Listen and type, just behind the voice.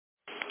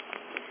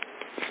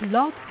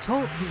Blog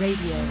Talk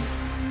Radio.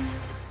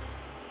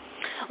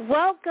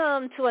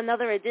 Welcome to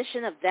another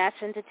edition of That's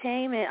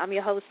Entertainment. I'm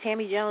your host,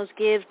 Tammy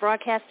Jones-Gibbs,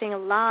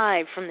 broadcasting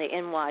live from the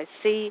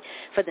NYC.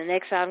 For the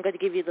next hour, I'm going to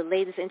give you the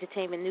latest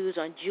entertainment news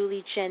on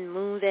Julie Chen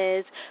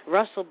Moonves,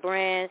 Russell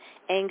Brand,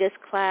 Angus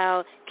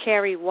Cloud,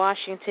 Kerry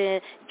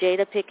Washington,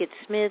 Jada Pinkett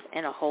Smith,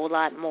 and a whole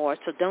lot more.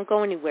 So don't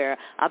go anywhere.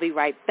 I'll be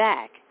right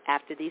back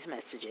after these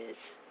messages.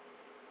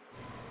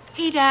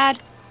 Hey,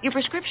 Dad, your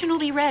prescription will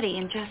be ready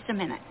in just a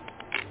minute.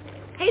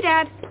 Hey,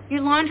 Dad,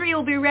 your laundry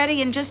will be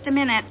ready in just a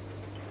minute.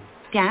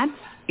 Dad,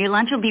 your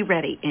lunch will be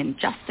ready in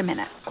just a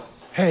minute.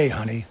 Hey,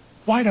 honey,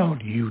 why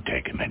don't you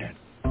take a minute?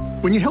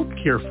 When you help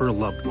care for a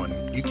loved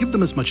one, you give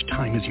them as much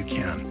time as you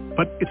can.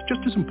 But it's just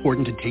as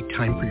important to take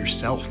time for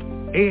yourself.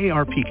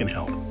 AARP can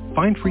help.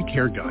 Find free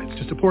care guides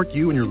to support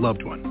you and your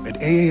loved one at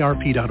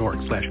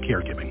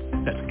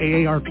aarp.org/caregiving. That's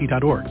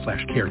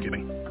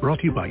aarp.org/caregiving. Brought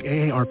to you by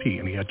AARP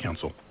and the Ad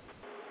Council.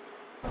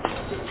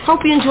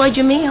 Hope you enjoyed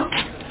your meal.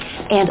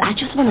 And I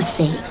just want to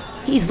say,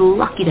 he's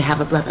lucky to have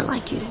a brother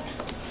like you.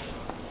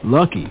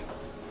 Lucky?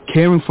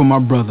 Caring for my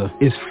brother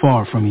is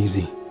far from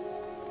easy.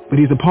 But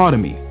he's a part of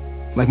me,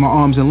 like my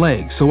arms and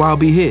legs, so I'll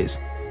be his.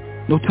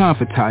 No time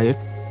for tired.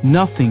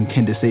 Nothing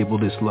can disable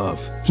this love.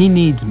 He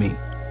needs me,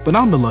 but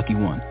I'm the lucky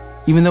one,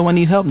 even though I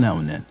need help now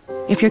and then.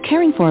 If you're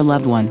caring for a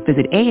loved one,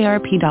 visit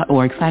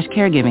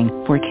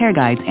aarp.org/caregiving for care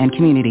guides and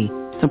community.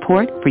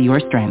 Support for your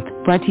strength.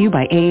 Brought to you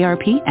by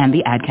AARP and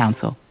the Ad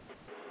Council.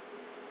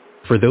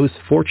 For those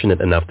fortunate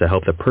enough to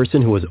help the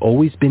person who has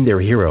always been their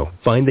hero,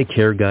 find the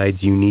care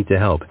guides you need to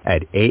help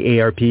at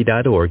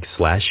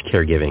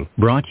aarp.org/caregiving.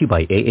 Brought to you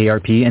by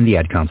AARP and the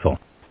Ad Council.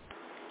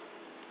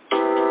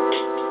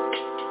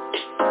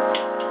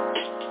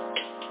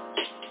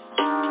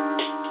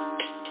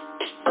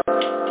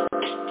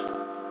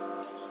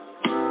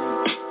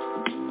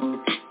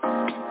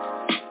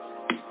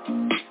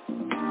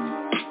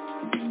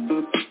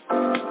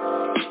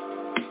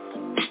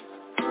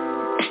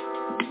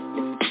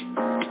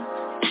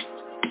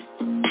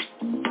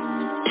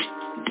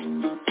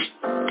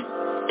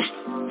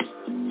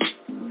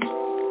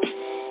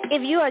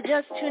 If you are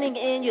just tuning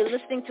in, you're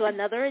listening to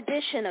another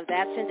edition of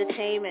That's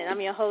Entertainment. I'm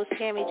your host,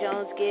 Tammy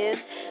Jones-Gibbs,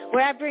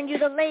 where I bring you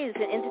the latest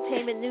in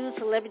entertainment news,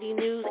 celebrity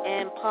news,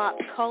 and pop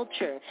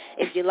culture.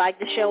 If you like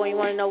the show and you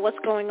want to know what's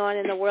going on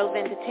in the world of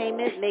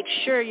entertainment, make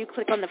sure you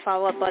click on the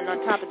follow-up button on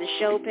top of the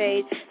show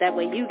page. That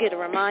way you get a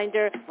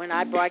reminder when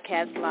I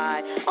broadcast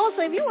live.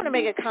 Also, if you want to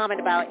make a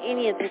comment about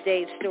any of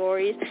today's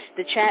stories,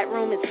 the chat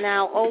room is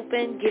now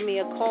open. Give me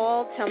a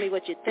call. Tell me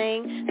what you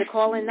think. The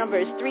call-in number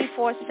is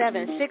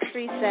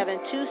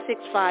 347-637-2656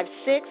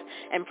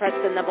 and press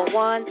the number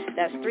 1.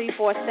 That's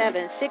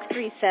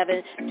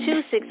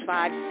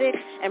 347-637-2656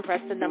 and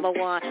press the number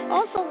 1.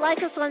 Also,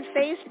 like us on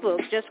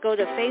Facebook. Just go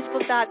to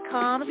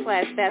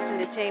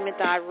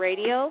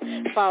facebook.com/that'sentertainment.radio.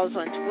 Follow us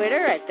on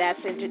Twitter at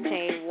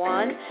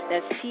that'sentertain1.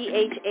 That's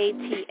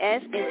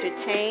THATS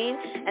Entertain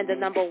and the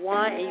number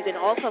 1. And you can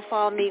also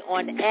follow me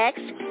on X,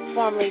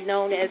 formerly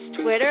known as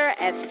Twitter,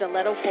 at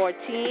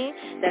Stiletto14.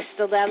 That's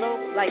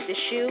Stiletto, like the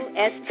shoe,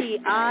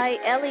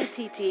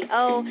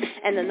 STILETTO,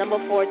 and the number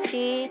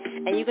 14.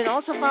 And you can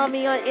also follow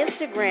me on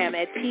Instagram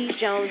at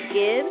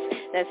tjonesgibbs.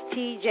 That's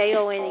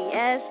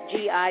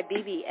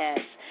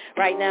TJONESGIBBS.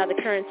 Right now, the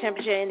current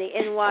temperature in the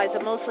NY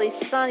is mostly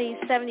sunny,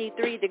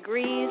 73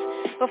 degrees.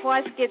 Before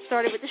I get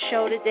started with the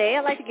show today,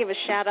 I'd like to give a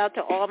shout-out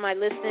to all my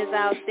listeners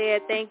out there.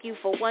 Thank you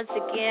for once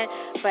again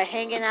for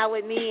hanging out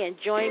with me and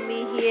joining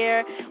me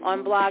here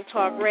on Blog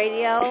Talk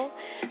Radio.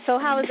 So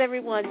how has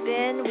everyone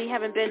been? We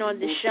haven't been on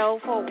the show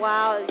for a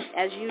while.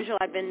 As usual,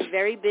 I've been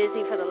very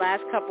busy for the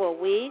last couple of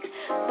weeks.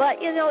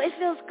 But, you know, it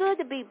feels good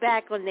to be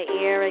back on the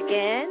air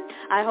again.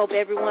 I hope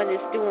everyone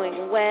is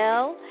doing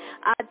well.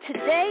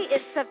 Today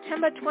is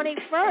September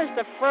 21st,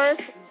 the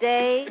first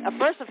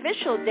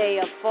official day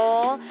of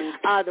fall.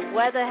 The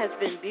weather has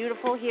been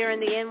beautiful here in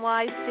the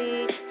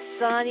NYC,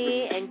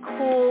 sunny and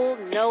cool,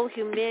 no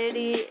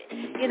humidity.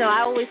 You know,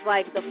 I always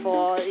like the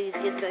fall.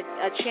 It's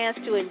a chance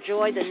to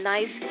enjoy the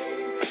nice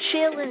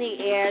chill in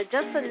the air,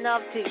 just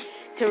enough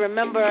to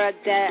remember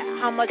that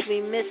how much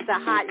we miss the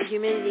hot and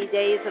humidity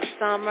days of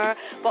summer,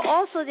 but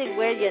also to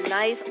wear your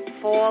nice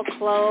fall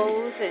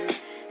clothes and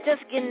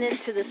just getting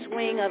into the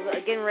swing of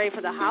getting ready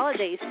for the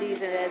holiday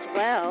season as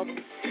well.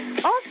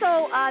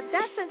 Also,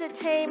 That's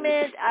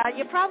Entertainment.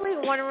 You're probably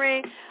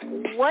wondering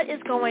what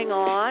is going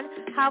on.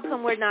 How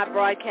come we're not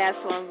broadcast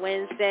on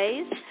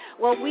Wednesdays?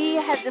 Well, we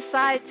have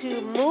decided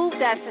to move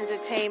That's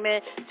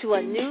Entertainment to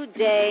a new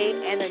day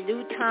and a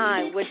new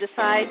time.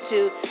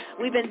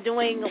 We've been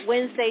doing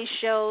Wednesday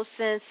shows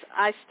since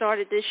I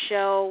started this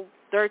show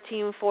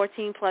 13,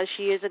 14 plus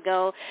years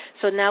ago.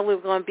 So now we're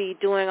going to be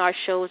doing our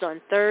shows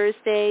on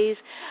Thursdays.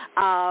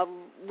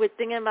 we're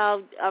thinking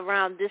about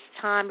around this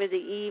time of the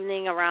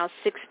evening, around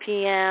 6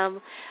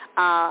 p.m.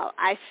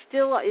 It's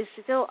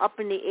still up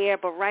in the air,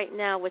 but right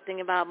now we're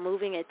thinking about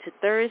moving it to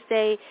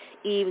Thursday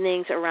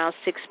evenings around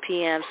 6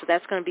 p.m. So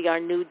that's going to be our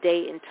new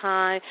date and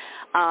time.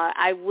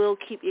 I will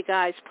keep you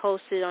guys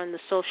posted on the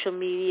social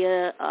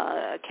media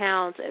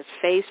accounts as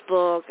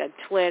Facebook and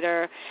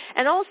Twitter.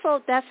 And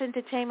also, That's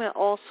Entertainment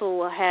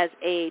also has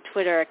a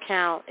Twitter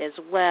account as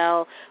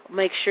well.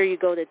 Make sure you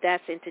go to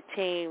That's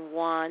Entertain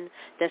 1.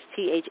 That's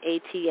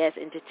THATS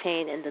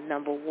Entertain and the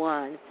number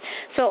 1.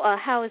 So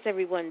how has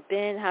everyone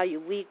been? How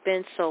your week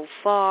been so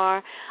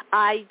far?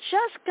 I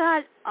just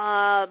got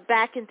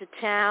back into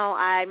town.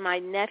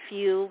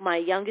 My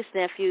youngest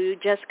nephew,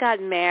 just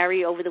got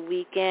married over the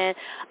weekend.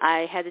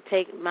 I had to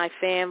take my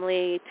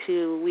family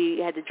we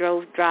had to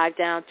drive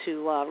down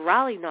to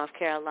Raleigh, North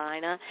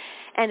Carolina,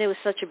 and it was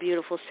such a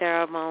beautiful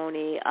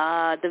ceremony.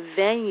 The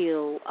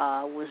venue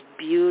was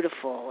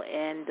beautiful,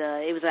 and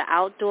it was an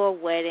outdoor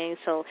wedding,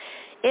 so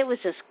it was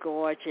just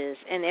gorgeous,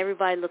 and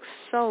everybody looked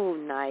so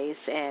nice,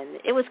 and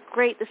it was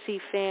great to see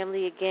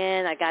family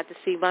again. I got to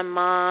see my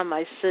mom,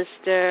 my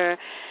sister,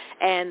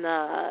 and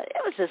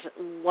it was just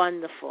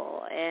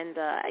wonderful. And,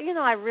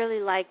 I really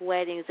like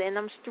weddings, and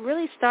I'm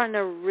really starting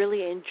to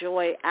really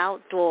enjoy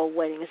outdoor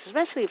weddings,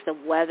 especially if the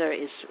weather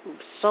is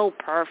so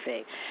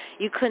perfect.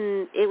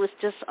 It was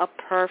just a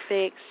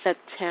perfect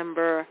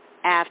September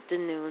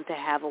afternoon to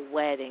have a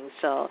wedding.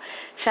 So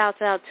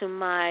shouts out to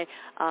my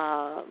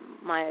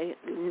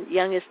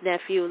youngest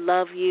nephew,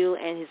 love you,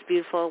 and his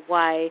beautiful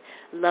wife,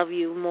 love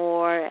you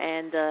more,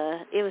 and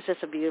it was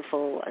just a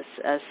beautiful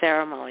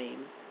ceremony.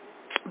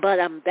 But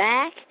I'm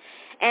back,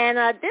 and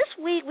this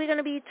week we're going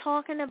to be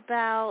talking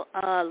about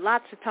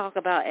lots to talk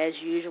about as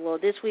usual.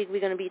 This week we're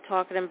going to be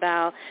talking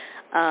about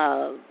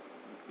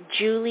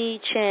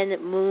Julie Chen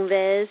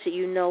Moonves.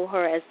 You know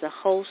her as the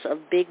host of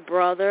Big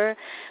Brother.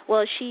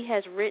 Well, she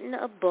has written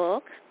a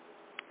book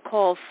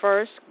called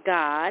First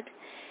God,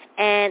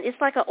 and it's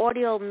like an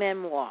audio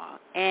memoir.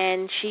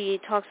 And she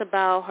talks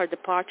about her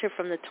departure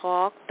from the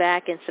talk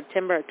back in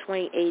September of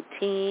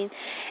 2018.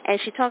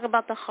 And she talked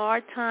about the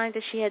hard time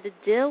that she had to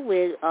deal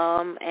with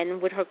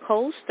and with her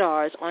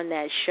co-stars on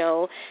that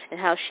show, and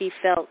how she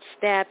felt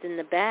stabbed in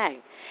the back.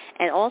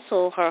 And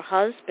also her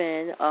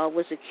husband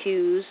was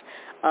accused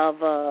of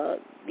there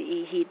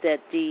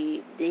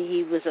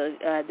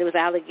was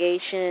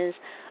allegations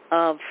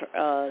of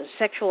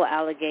sexual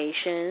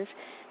allegations,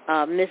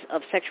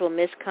 of sexual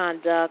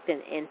misconduct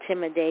and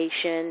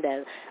intimidation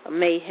that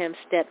made him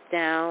step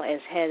down as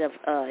head of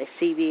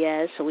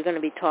CBS. So we're going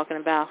to be talking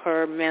about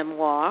her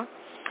memoir.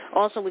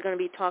 Also, we're going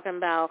to be talking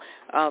about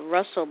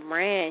Russell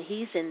Brand.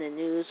 He's in the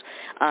news.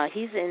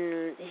 He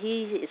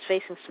is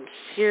facing some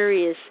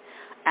serious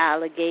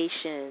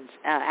accusation.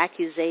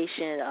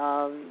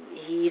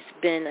 He's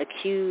been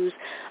accused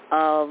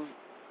of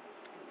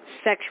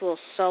sexual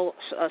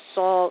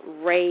assault,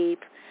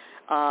 rape,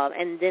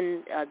 and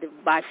then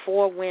by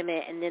 4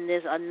 women, and then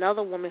there's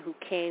another woman who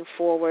came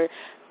forward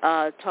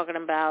talking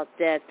about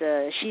that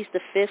she's the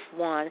 5th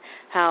one,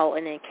 how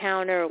an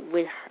encounter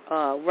with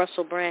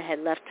Russell Brand had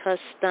left her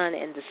stunned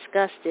and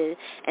disgusted,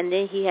 and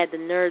then he had the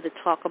nerve to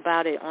talk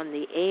about it on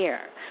the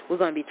air. We're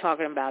going to be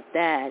talking about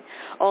that.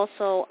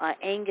 Also,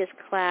 Angus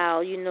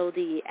Cloud,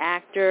 the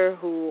actor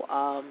who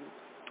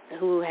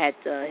had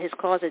his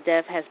cause of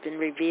death has been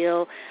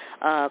revealed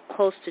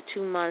close to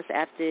 2 months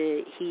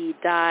after he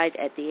died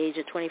at the age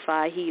of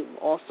 25. He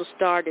also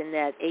starred in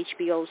that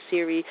HBO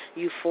series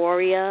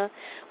Euphoria,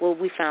 where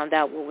we found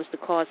out what was the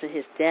cause of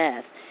his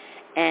death.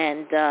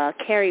 And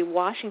Kerry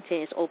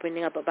Washington is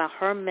opening up about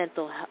her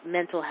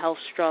mental health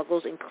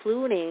struggles,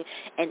 including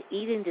an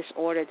eating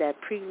disorder that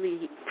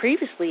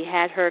previously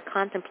had her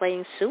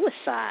contemplating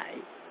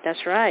suicide.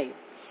 That's right.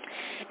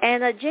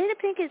 And Jada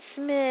Pinkett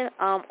Smith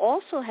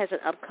also has an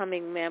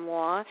upcoming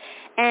memoir,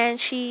 and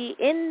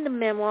in the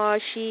memoir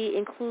she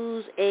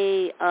includes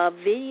a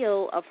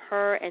video of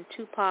her and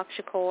Tupac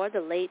Shakur,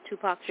 the late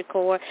Tupac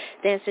Shakur,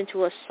 dancing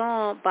to a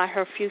song by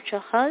her future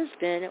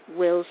husband,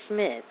 Will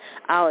Smith.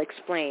 I'll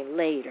explain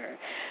later.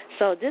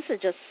 So this is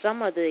just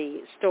some of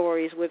the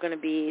stories we're going to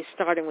be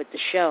starting with the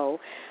show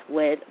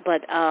with,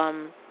 but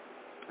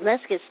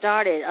let's get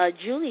started.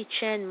 Julie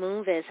Chen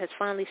Moonves has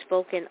finally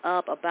spoken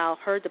up about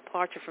her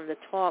departure from the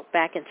talk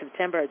back in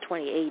September of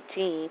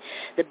 2018.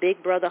 The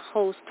Big Brother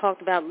host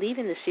talked about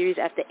leaving the series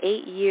after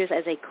 8 years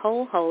as a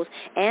co-host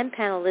and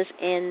panelist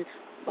in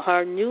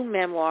her new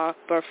memoir,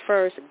 But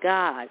First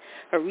God,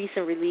 her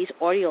recent released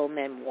audio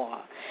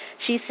memoir.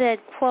 She said,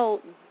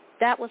 quote,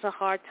 "That was a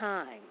hard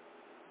time."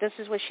 This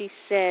is what she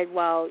said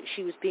while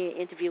she was being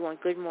interviewed on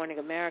Good Morning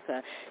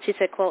America. She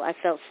said, quote, "I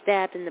felt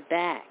stabbed in the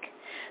back."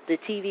 The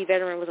TV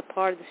veteran was a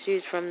part of the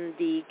series from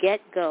the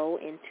get-go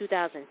in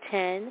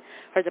 2010.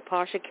 Her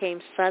departure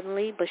came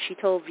suddenly, but she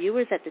told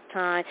viewers at the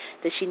time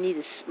that she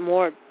needed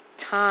more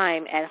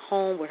time at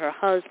home with her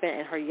husband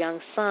and her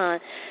young son.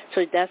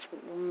 So that's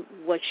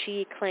what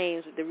she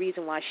claims the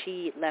reason why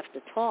she left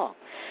the talk.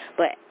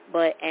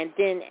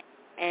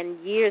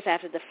 And years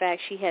after the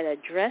fact, she had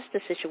addressed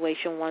the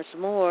situation once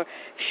more,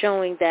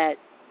 showing that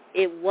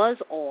it was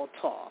all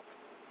talk.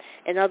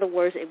 In other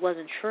words, it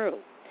wasn't true.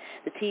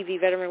 The TV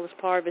veteran was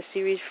part of a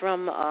series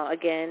from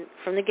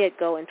the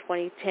get-go in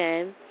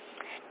 2010,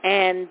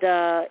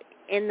 and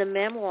in the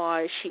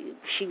memoir,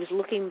 she was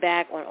looking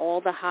back on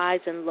all the highs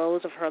and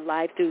lows of her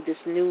life through this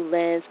new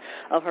lens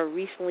of her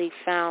recently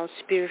found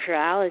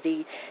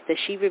spirituality, that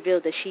she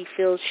revealed that she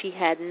feels she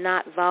had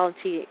not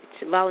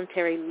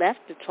voluntarily left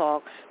the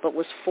talk, but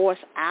was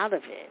forced out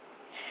of it.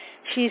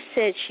 She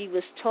said she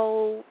was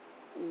told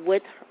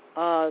with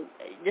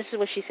this is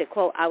what she said,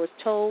 quote, "I was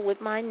told with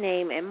my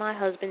name and my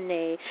husband's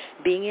name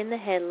being in the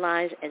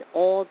headlines and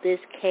all this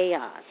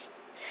chaos.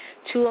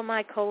 Two of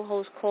my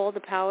co-hosts called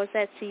the powers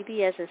at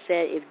CBS and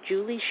said, if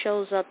Julie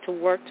shows up to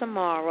work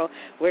tomorrow,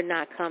 we're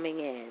not coming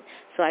in.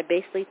 So I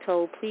basically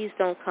told, please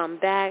don't come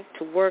back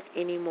to work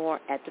anymore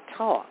at the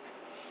talk."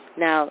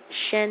 Now,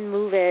 Shen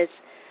Moves,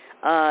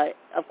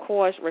 of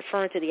course,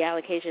 referring to the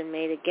allegation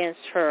made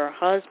against her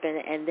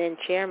husband and then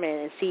chairman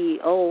and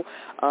CEO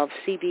of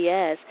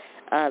CBS,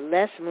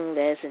 Les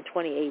Moonves, in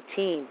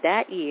 2018.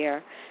 That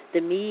year,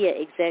 the media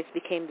execs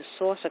became the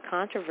source of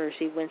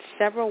controversy when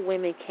several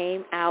women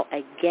came out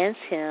against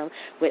him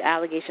with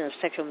allegations of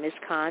sexual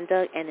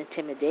misconduct and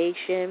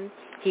intimidation.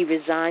 He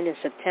resigned in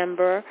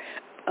September,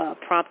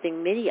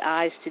 prompting many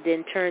eyes to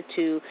then turn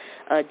to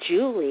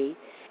Julie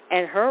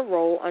and her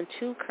role on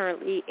two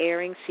currently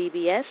airing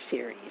CBS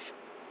series.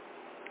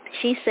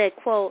 She said,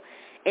 quote,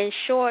 "In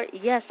short,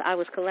 yes, I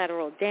was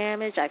collateral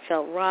damage. I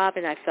felt robbed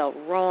and I felt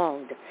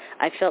wronged.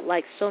 I felt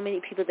like so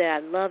many people that I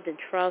loved and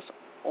trust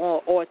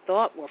or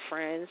thought were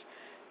friends,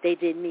 they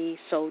did me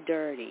so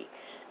dirty."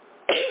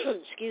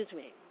 Excuse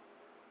me.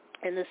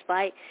 And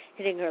despite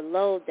hitting her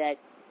load that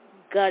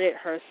gutted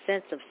her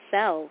sense of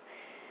self,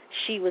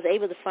 she was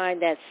able to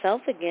find that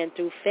self again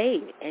through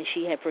faith, and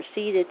she had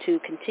proceeded to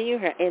continue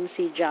her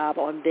MC job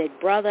on Big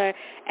Brother,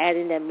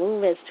 adding that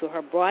movements to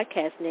her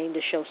broadcast name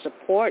to show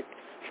support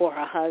for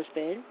her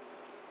husband.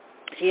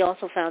 She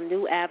also found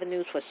new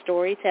avenues for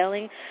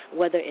storytelling,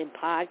 whether in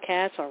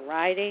podcasts or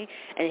writing,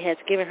 and it has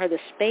given her the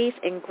space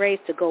and grace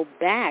to go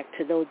back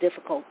to those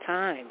difficult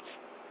times.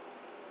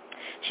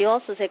 She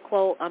also said,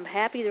 quote, "I'm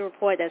happy to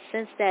report that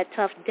since that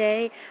tough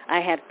day, I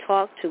have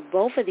talked to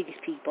both of these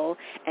people,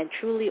 and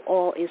truly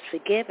all is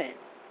forgiven.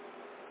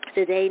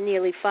 Today,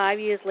 nearly 5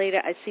 years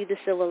later, I see the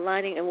silver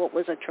lining in what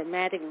was a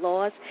traumatic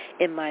loss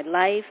in my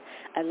life.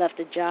 I left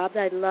a job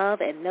that I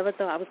love and never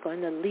thought I was going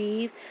to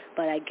leave,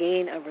 but I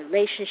gained a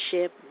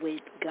relationship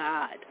with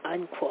God,"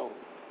 unquote.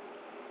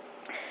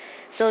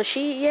 So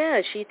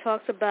she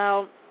talks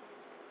about,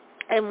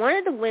 and one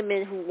of the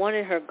women who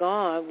wanted her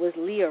gone was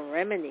Leah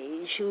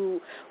Remini,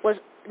 who was,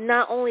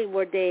 not only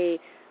were they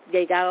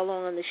got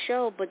along on the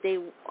show, but they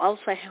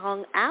also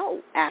hung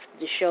out after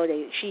the show.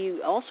 She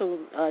also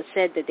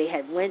said that they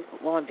had went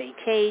on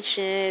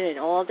vacation and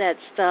all that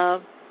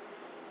stuff.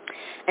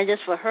 And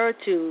just for her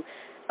to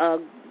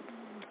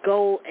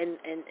go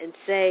and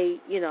say,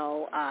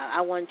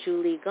 I want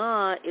Julie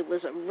gone, it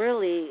was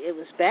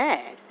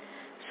bad.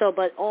 So,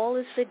 but all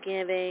is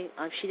forgiving.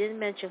 She didn't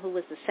mention who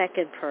was the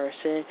second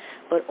person,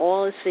 but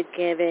all is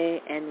forgiving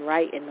and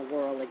right in the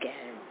world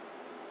again.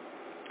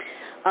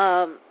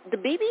 The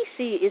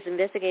BBC is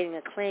investigating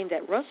a claim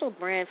that Russell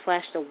Brand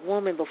flashed a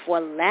woman before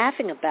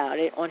laughing about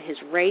it on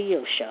his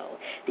radio show.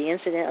 The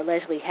incident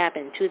allegedly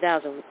happened in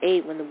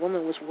 2008 when the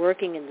woman was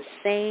working in the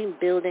same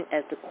building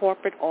as the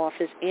corporate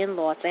office in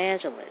Los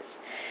Angeles.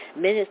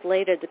 Minutes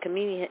later, the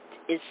comedian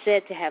is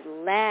said to have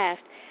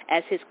laughed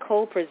as his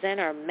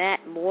co-presenter,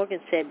 Matt Morgan,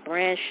 said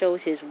Brand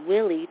showed his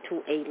willy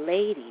to a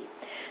lady.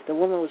 The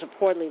woman was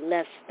reportedly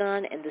left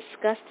stunned and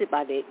disgusted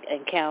by the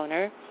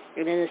encounter.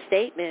 And in a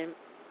statement,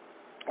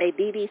 a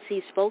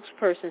BBC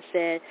spokesperson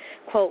said,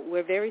 quote,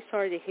 "We're very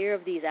sorry to hear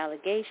of these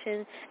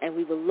allegations, and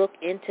we will look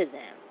into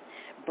them."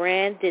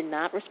 Brand did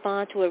not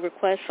respond to a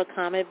request for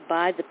comment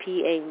by the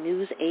PA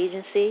news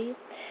agency.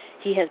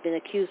 He has been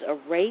accused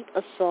of rape,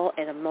 assault,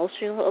 and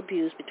emotional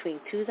abuse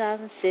between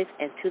 2006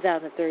 and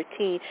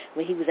 2013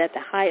 when he was at the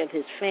height of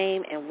his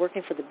fame and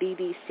working for the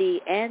BBC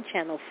and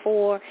Channel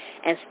 4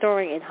 and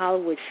starring in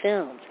Hollywood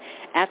films.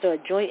 After a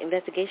joint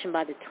investigation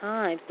by the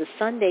Times, the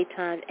Sunday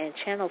Times, and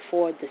Channel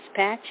 4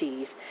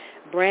 dispatchees,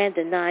 Brand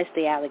denies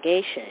the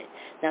allegation.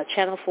 Now,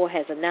 Channel 4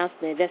 has announced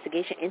the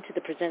investigation into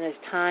the presenter's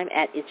time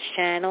at its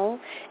channel.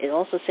 It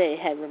also said it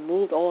had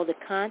removed all the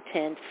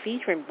content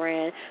featuring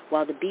Brand,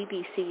 while the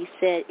BBC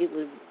said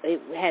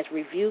it has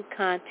reviewed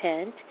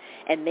content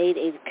and made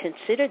a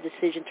considered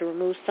decision to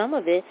remove some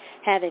of it,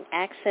 having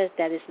access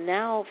that is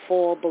now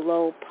fall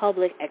below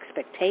public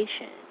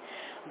expectation.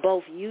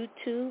 Both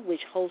YouTube,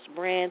 which hosts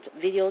Brand's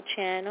video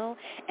channel,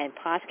 and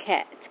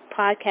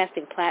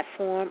podcasting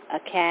platform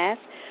Acast,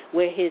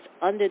 where his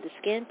Under the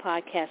Skin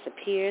podcast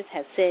appears,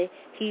 have said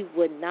he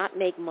would not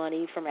make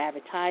money from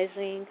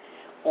advertising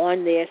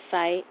on their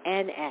site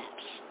and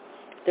apps.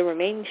 The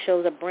remaining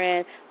shows of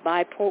Brand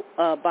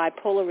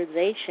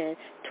bipolarization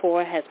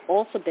tour has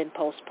also been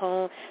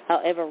postponed.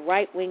 However,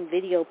 right-wing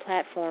video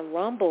platform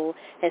Rumble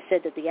has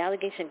said that the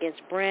allegation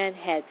against Brand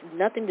had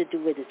nothing to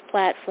do with its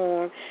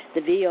platform.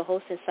 The video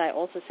hosting site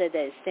also said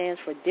that it stands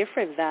for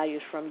different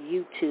values from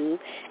YouTube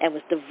and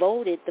was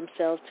devoted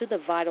themselves to the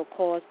vital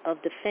cause of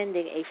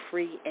defending a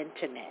free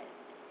internet.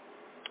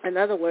 In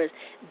other words,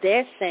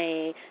 they're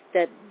saying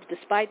that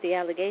despite the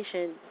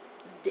allegation,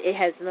 it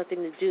has nothing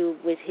to do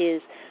with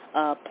his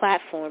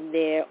platform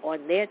there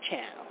on their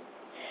channel.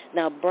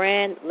 Now,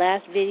 Brand,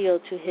 last video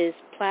to his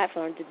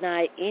platform,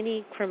 denied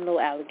any criminal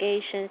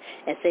allegation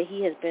and said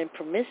he has been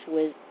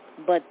promiscuous,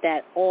 but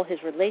that all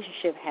his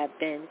relationships have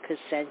been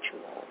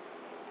consensual.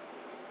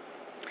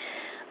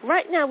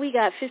 Right now, we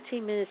got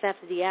 15 minutes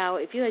after the hour.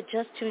 If you are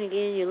just tuning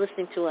in, you're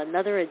listening to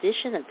another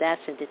edition of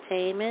That's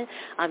Entertainment.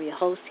 I'm your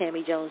host,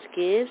 Tammy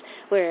Jones-Gibbs,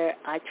 where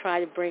I try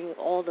to bring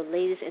all the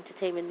latest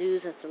entertainment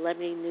news and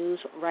celebrity news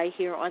right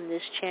here on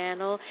this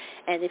channel.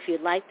 And if you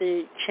like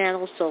the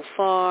channel so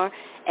far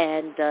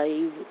and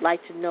you'd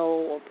like to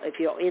know if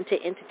you're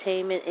into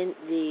entertainment, in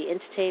the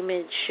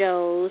entertainment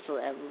shows,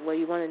 where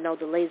you want to know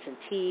the latest in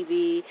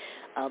TV,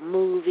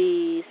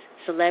 movies,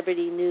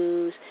 celebrity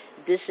news,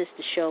 this is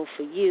the show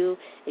for you.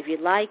 If you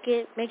like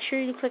it, make sure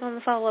you click on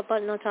the follow-up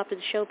button on top of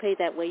the show page.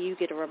 That way you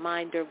get a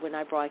reminder when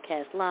I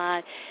broadcast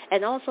live.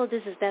 And also,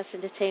 this is That's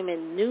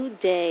Entertainment, new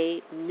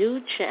day,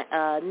 new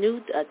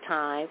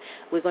time.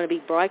 We're going to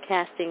be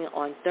broadcasting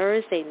on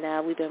Thursday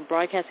now. We've been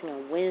broadcasting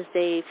on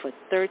Wednesday for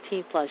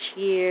 13-plus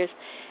years.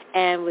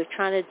 And we're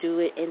trying to do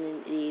it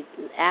in the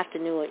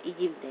afternoon or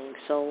evening.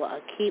 So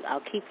I'll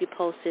keep you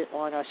posted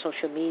on our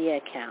social media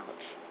accounts.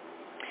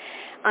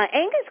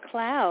 Angus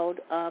Cloud,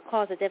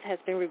 cause of death has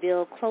been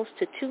revealed close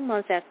to 2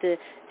 months after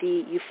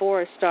the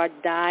Euphoria star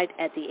died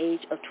at the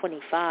age of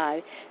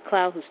 25.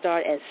 Cloud, who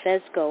starred as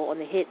Fezco on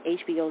the hit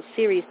HBO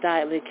series,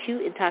 died of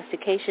acute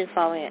intoxication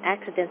following an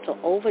accidental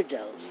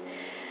overdose.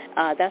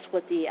 That's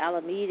what the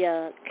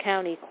Alameda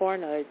County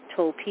coroner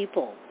told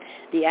People.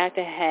 The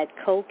actor had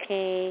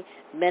cocaine,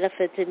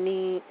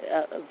 methamphetamines,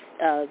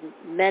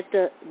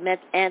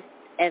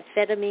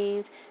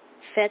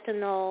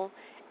 fentanyl,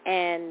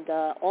 and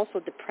also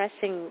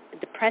depressant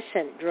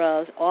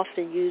drugs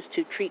often used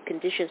to treat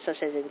conditions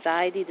such as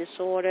anxiety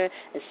disorder,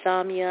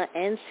 insomnia,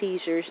 and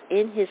seizures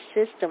in his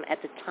system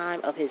at the time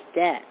of his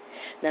death.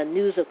 Now,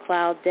 news of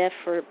Cloud's death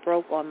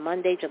broke on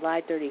Monday,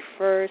 July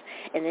 31st,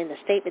 and in a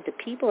statement to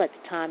People at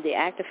the time, the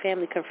actor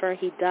family confirmed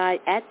he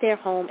died at their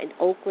home in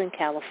Oakland,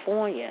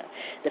 California.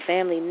 The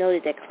family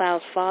noted that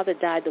Cloud's father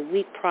died the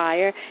week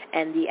prior,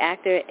 and the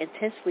actor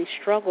intensely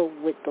struggled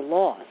with the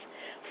loss.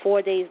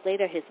 4 days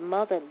later, his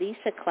mother,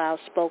 Lisa Cloud,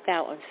 spoke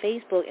out on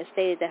Facebook and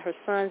stated that her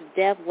son's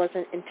death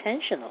wasn't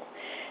intentional.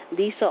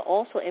 Lisa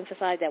also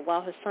emphasized that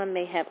while her son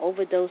may have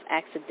overdosed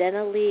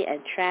accidentally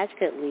and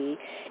tragically,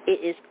 it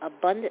is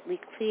abundantly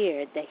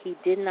clear that he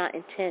did not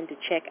intend to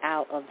check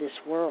out of this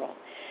world.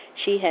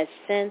 She has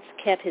since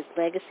kept his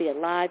legacy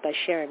alive by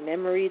sharing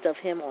memories of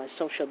him on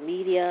social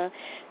media.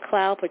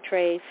 Cloud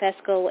portrayed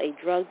Fezco, a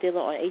drug dealer,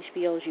 on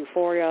HBO's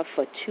Euphoria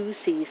for 2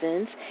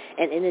 seasons.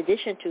 And in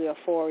addition to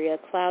Euphoria,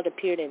 Cloud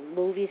appeared in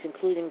movies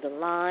including The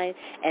Line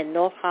and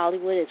North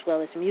Hollywood, as well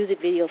as music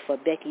videos for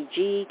Becky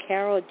G,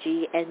 Karol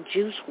G, and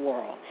Juice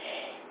WRLD.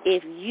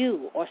 If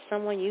you or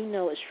someone you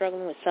know is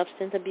struggling with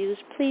substance abuse,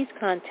 please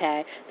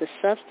contact the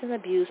Substance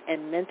Abuse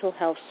and Mental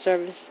Health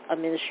Service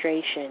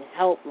Administration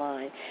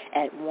helpline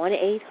at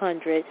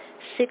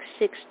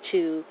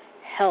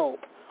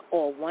 1-800-662-HELP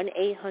or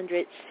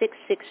 1-800-662-4357.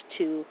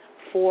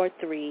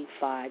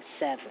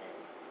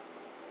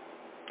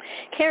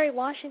 Kerry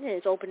Washington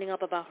is opening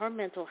up about her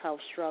mental health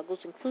struggles,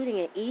 including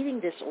an eating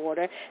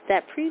disorder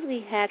that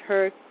previously had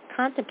her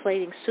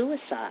contemplating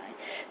suicide.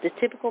 The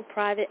typical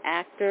private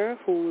actor,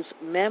 whose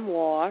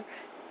memoir,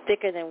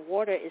 Thicker Than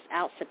Water, is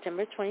out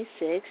September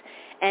 26th,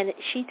 and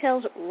she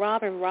tells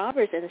Robin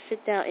Roberts in a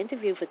sit-down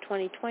interview for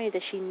 2020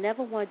 that she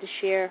never wanted to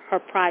share her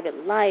private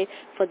life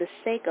for the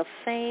sake of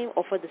fame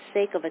or for the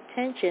sake of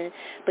attention,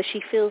 but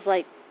she feels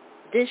like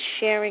this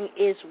sharing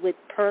is with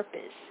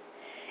purpose.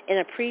 In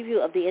a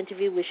preview of the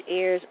interview, which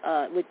aired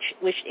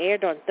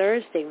on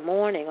Thursday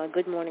morning on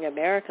Good Morning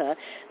America,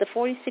 the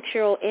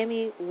 46-year-old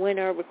Emmy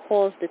winner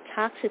recalls the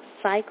toxic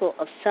cycle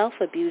of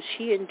self-abuse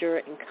she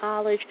endured in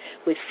college,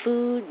 with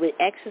food, with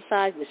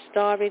exercise, with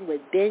starving,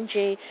 with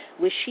binging,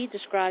 which she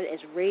described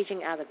as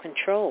raging out of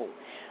control.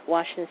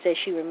 Washington says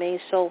she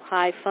remained so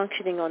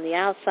high-functioning on the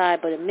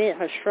outside, but admitted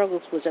her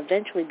struggles was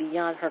eventually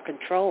beyond her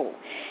control.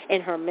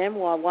 In her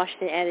memoir,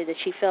 Washington added that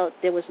she felt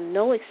there was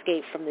no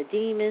escape from the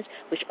demons,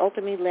 which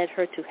ultimately led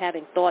her to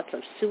having thoughts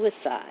of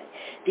suicide.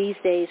 These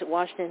days,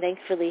 Washington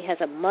thankfully has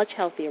a much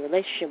healthier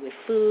relationship with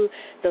food,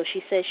 though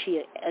she says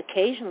she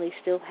occasionally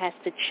still has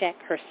to check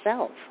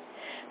herself.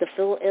 The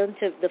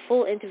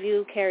full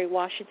interview, Kerry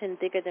Washington,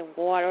 Thicker Than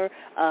Water,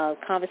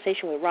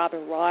 conversation with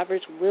Robin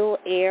Roberts, will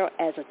air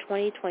as a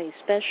 2020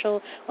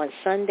 special on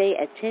Sunday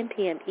at 10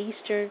 p.m.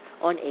 Eastern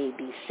on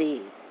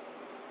ABC.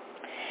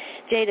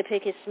 Jada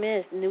Pinkett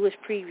Smith's newest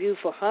preview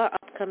for her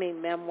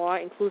upcoming memoir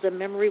includes a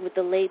memory with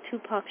the late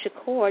Tupac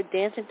Shakur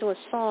dancing to a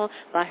song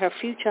by her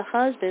future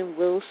husband,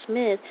 Will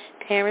Smith,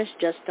 Parents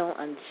Just Don't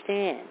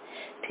Understand.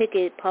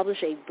 Pickett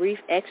published a brief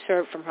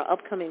excerpt from her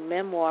upcoming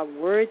memoir,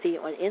 Worthy,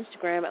 on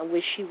Instagram, in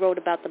which she wrote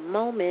about the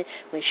moment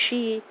when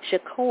she,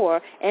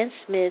 Shakur, and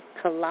Smith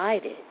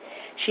collided.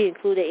 She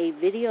included a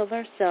video of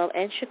herself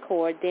and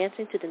Shakur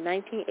dancing to the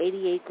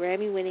 1988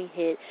 Grammy-winning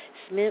hit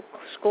Smith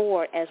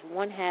scored as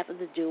one half of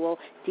the duo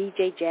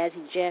DJ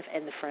Jazzy Jeff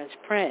and the Fresh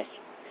Prince.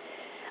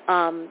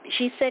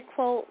 She said,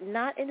 quote,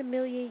 "Not in a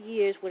million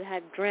years would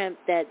have dreamt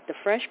that the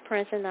Fresh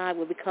Prince and I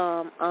would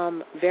become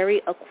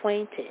very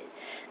acquainted.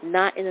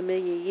 Not in a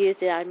million years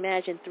did I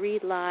imagine three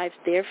lives,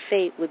 their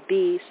fate would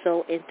be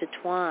so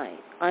intertwined,"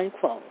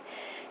 unquote.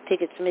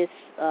 Pickett Smith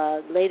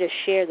later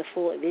shared the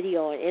full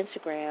video on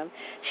Instagram.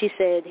 She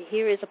said,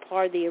 "Here is a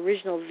part of the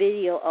original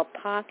video of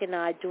Pac and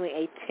I doing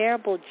a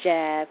terrible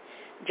job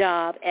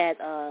at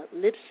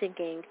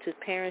lip-syncing to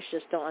Parents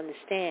Just Don't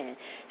Understand."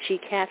 She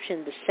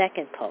captioned the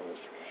second post.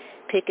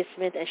 Pickett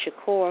Smith and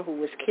Shakur, who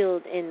was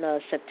killed in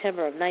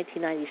September of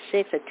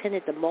 1996,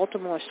 attended the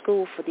Baltimore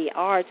School for the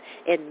Arts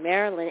in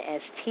Maryland as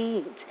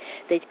teens.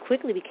 They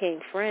quickly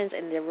became friends,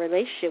 and their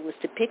relationship was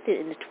depicted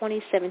in the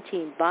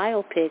 2017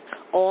 biopic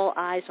All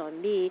Eyes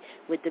on Me,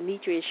 with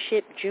Demetrius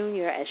Shipp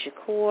Jr. as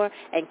Shakur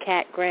and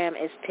Kat Graham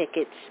as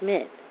Pickett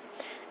Smith.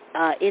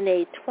 In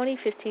a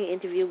 2015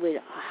 interview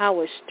with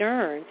Howard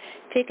Stern,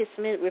 Pickett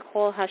Smith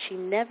recalled how she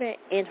never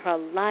in her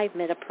life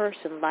met a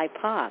person like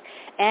Pac,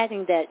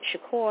 adding that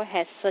Shakur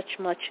has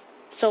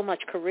so much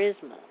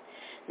charisma.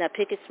 Now,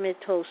 Pickett Smith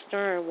told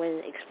Stern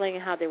when explaining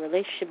how their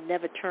relationship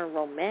never turned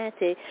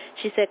romantic,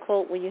 she said,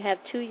 quote, "When you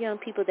have two young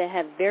people that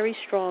have very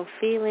strong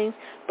feelings,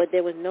 but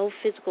there was no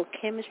physical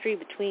chemistry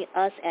between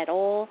us at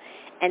all,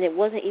 and it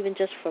wasn't even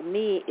just for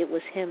me, it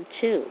was him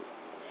too."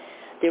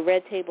 The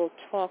Red Table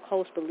Talk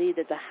host believed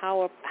that the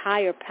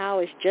higher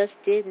powers just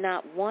did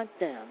not want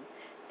them,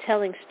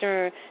 telling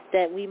Stern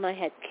that we might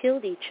have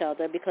killed each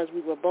other because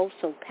we were both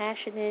so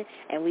passionate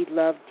and we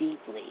loved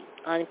deeply,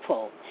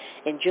 unquote.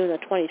 In June of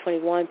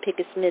 2021,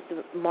 Pickett Smith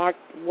marked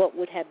what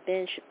would have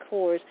been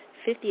Shakur's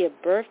 50th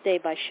birthday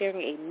by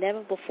sharing a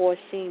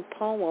never-before-seen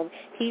poem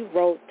he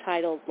wrote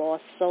titled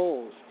Lost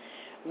Souls.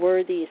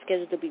 Worthy is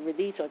scheduled to be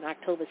released on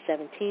October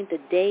 17th, the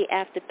day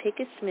after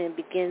Pickett Smith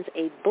begins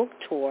a book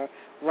tour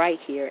right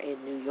here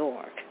in New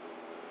York.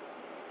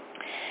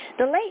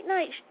 The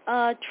late-night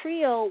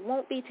trio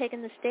won't be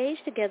taking the stage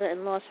together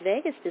in Las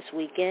Vegas this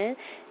weekend.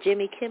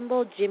 Jimmy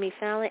Kimmel, Jimmy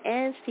Fallon,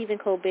 and Stephen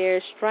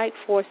Colbert's Strike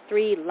Force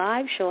 3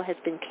 live show has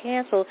been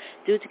canceled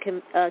due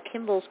to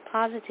Kimmel's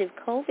positive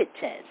COVID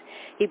test.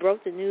 He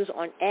broke the news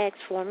on X,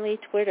 formerly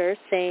Twitter,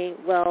 saying,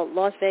 "Well,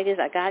 Las Vegas,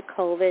 I got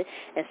COVID,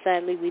 and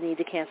sadly we need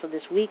to cancel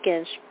this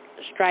weekend's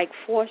Strike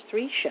Force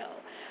 3 show.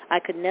 I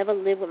could never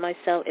live with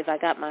myself if I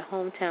got my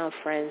hometown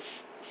friends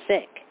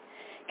sick."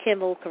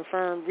 Kimmel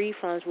confirmed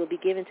refunds will be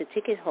given to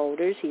ticket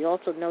holders. He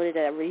also noted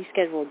that a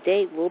rescheduled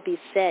date will be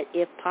set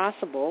if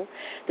possible.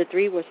 The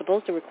three were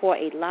supposed to record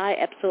a live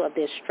episode of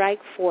their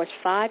Strike Force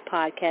 5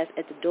 podcast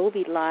at the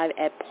Dolby Live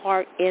at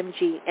Park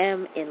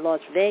MGM in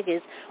Las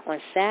Vegas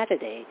on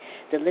Saturday.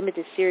 The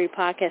limited series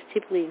podcast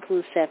typically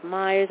includes Seth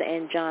Meyers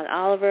and John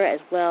Oliver as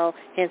well,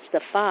 hence the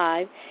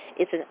 5.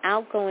 It's an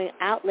outgoing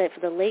outlet for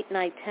the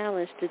late-night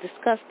talents to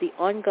discuss the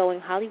ongoing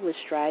Hollywood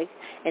strike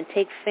and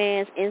take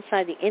fans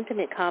inside the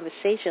intimate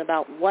conversation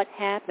about what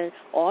happened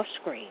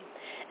off-screen.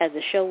 As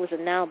the show was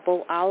announced,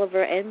 both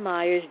Oliver and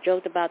Myers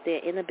joked about their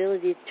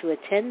inability to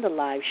attend the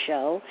live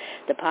show.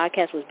 The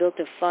podcast was built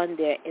to fund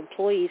their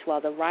employees while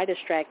the writer's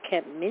strike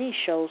kept many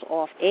shows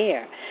off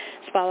air.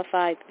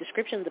 Spotify's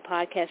description of the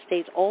podcast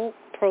states all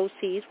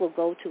proceeds will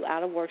go to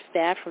out-of-work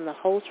staff from the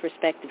host's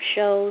respective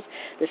shows.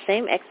 The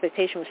same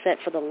expectation was set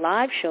for the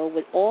live show,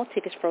 with all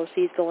tickets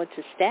proceeds going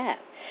to staff.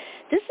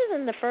 This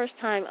isn't the first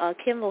time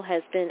Kimmel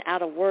has been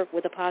out of work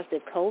with a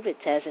positive COVID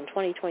test. In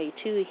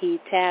 2022, he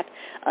tapped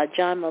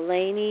John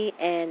Mulaney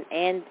and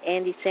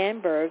Andy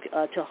Samberg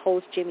to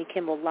host Jimmy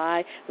Kimmel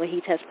Live when he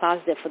tested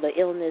positive for the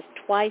illness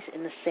twice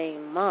in the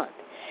same month.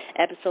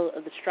 Episodes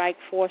of the Strike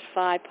Force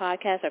 5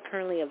 podcast are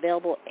currently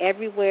available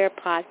everywhere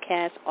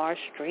podcasts are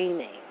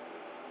streaming.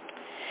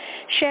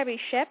 Sherry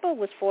Shepherd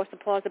was forced to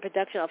pause the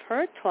production of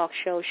her talk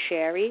show,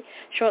 Sherry,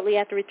 shortly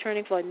after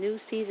returning for a new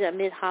season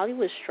amid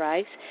Hollywood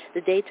strikes.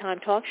 The daytime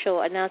talk show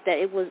announced that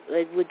it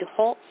would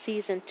halt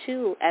season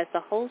 2 as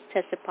the host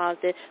tested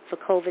positive for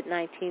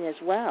COVID-19 as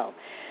well.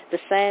 The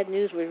sad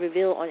news was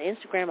revealed on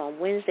Instagram on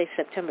Wednesday,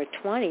 September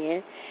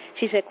 20th.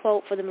 She said,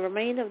 quote, "For the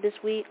remainder of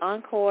this week,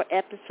 encore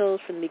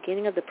episodes from the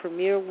beginning of the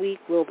premiere week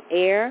will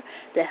air.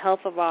 The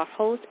health of our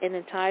host and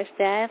entire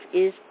staff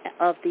is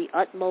of the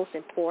utmost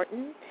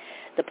importance."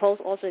 The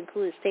post also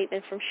included a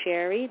statement from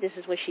Sherry. This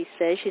is what she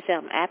said. She said,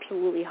 "I'm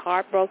absolutely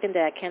heartbroken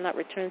that I cannot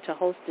return to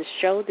host this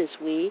show this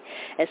week.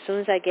 As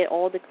soon as I get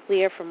all the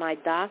clear from my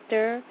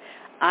doctor,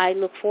 I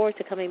look forward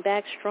to coming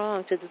back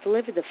strong to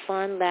deliver the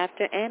fun,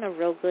 laughter, and a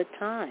real good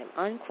time,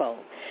 unquote.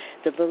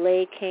 The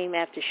delay came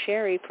after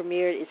Sherry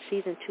premiered its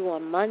season 2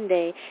 on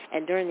Monday,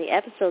 and during the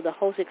episode, the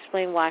host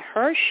explained why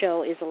her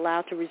show is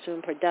allowed to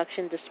resume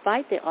production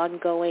despite the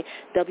ongoing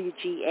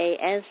WGA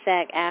and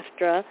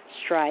SAG-AFTRA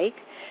strike.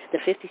 The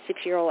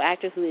 56-year-old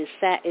actor, who is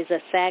a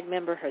SAG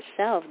member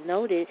herself,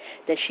 noted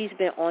that she's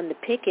been on the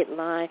picket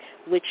line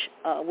with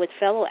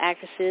fellow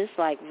actresses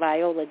like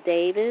Viola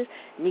Davis,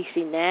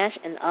 Niecy Nash,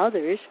 and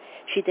others.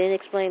 She then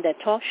explained that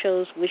talk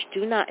shows which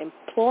do not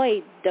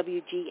employ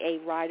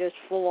WGA writers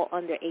fall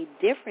under a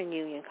different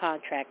union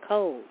contract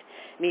code.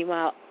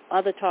 Meanwhile,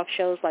 other talk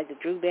shows like the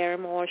Drew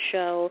Barrymore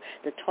Show,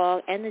 The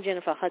Talk, and the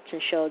Jennifer Hudson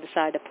Show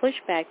decided to push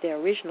back their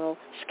original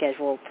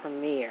scheduled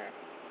premiere.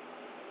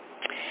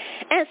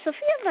 And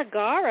Sofia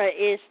Vergara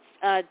is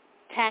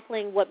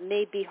tackling what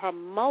may be her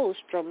most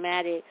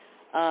dramatic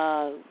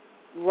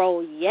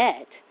role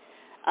yet.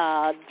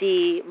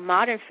 The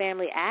Modern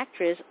Family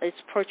actress is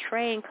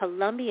portraying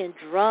Colombian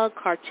drug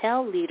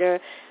cartel leader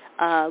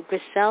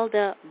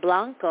Griselda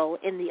Blanco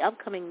in the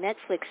upcoming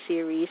Netflix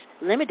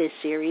limited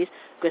series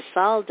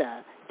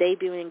Griselda,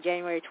 debuting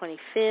January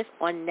 25th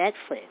on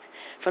Netflix.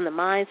 From the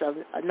minds of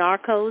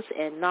Narcos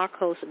and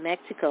Narcos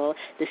Mexico,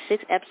 the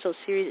 6-episode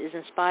series is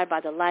inspired by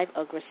the life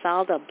of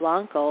Griselda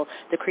Blanco,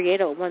 the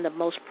creator of one of the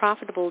most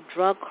profitable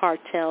drug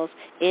cartels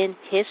in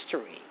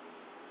history.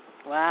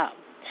 Wow.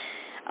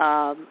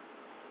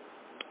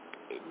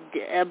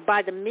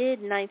 By the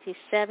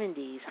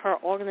mid-1970s, her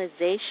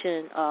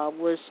organization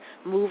was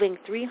moving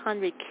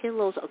 300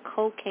 kilos of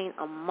cocaine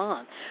a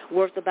month,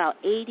 worth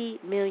about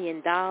 $80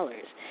 million.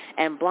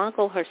 And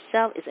Blanco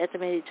herself is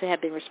estimated to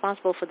have been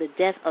responsible for the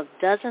death of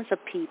dozens of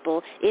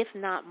people, if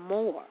not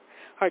more.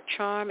 Her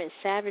charm and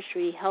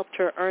savagery helped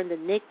her earn the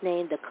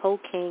nickname the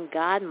Cocaine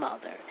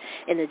Godmother.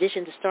 In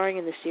addition to starring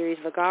in the series,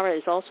 Vergara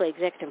is also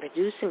executive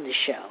producing the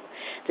show.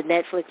 The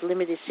Netflix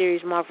limited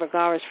series marked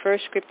Vergara's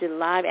first scripted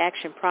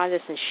live-action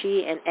project since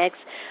she and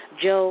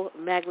ex-Joe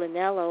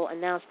Manganiello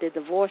announced their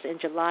divorce in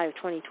July of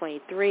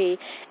 2023.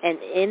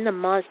 And in the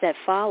months that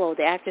followed,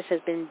 the actress has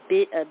been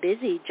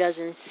busy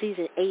judging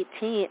season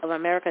 18 of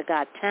America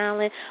Got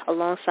Talent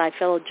alongside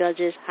fellow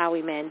judges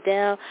Howie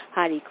Mandel,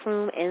 Heidi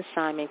Klum, and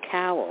Simon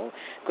Cowell.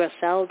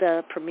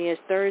 Griselda premieres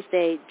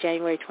Thursday,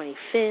 January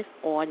 25th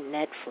on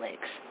Netflix.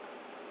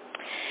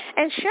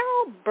 And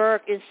Cheryl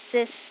Burke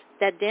insists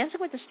that Dancing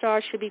with the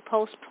Stars should be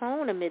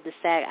postponed amid the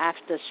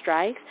SAG-AFTRA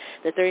strike.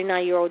 The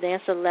 39-year-old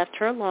dancer left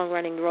her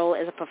long-running role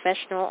as a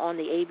professional on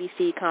the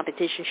ABC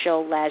competition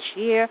show last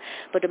year,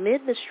 but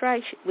amid the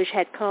strike, which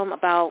had come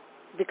about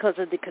because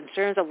of the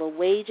concerns over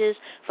wages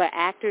for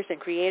actors and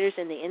creators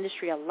in the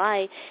industry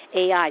alike,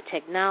 AI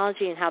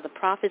technology, and how the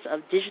profits of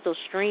digital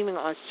streaming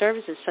on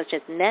services such as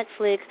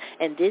Netflix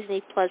and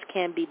Disney Plus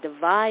can be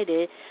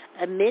divided,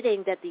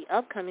 admitting that the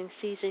upcoming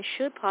season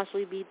should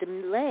possibly be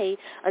delayed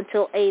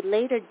until a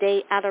later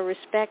date out of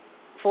respect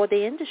for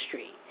the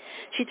industry.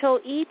 She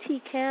told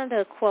E.T.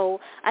 Canada, quote,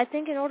 "I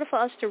think in order for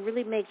us to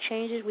really make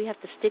changes, we have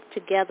to stick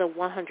together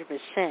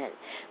 100%.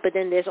 But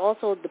then there's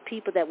also the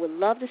people that would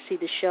love to see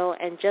the show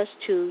and just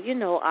to,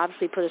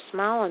 obviously put a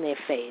smile on their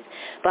face.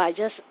 But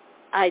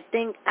I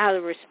think out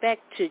of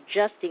respect to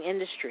just the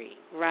industry,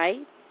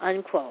 right?"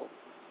 Unquote.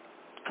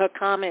 Her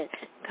comment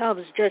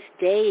comes just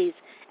days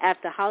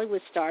after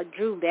Hollywood star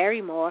Drew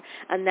Barrymore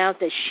announced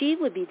that she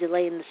would be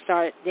delaying the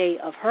start date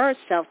of her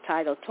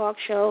self-titled talk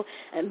show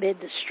amid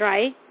the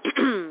strike.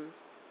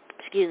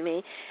 Excuse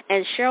me.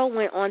 And Cheryl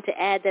went on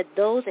to add that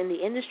those in the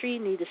industry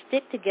need to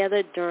stick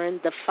together during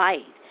the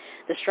fight.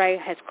 The strike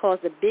has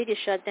caused the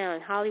biggest shutdown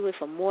in Hollywood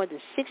for more than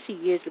 60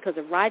 years because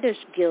the Writers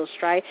Guild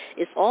strike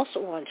is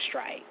also on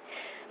strike,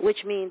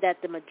 which means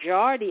that the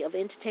majority of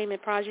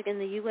entertainment projects in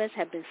the U.S.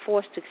 have been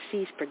forced to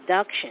cease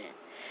production.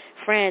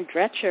 Fran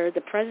Drescher,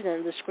 the president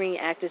of the Screen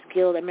Actors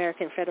Guild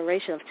American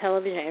Federation of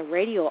Television and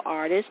Radio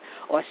Artists,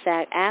 or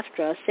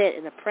SAG-AFTRA, said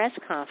in a press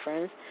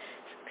conference,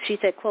 she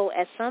said, quote,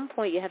 "At some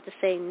point you have to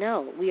say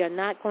no. We are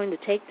not going to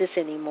take this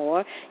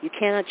anymore. You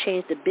cannot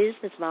change the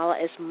business model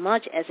as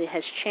much as it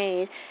has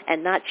changed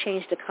and not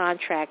change the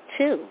contract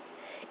too.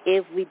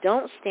 If we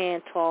don't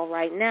stand tall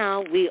right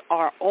now, we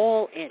are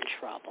all in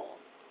trouble."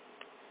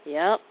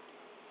 Yep.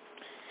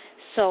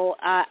 So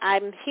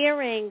I'm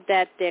hearing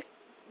that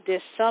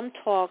there's some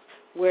talk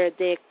where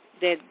the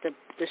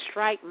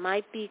strike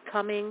might be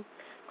coming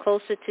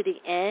closer to the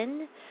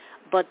end,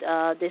 but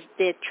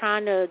they're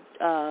trying to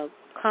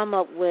come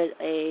up with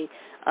a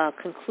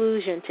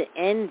conclusion to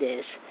end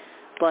this,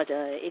 but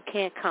it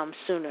can't come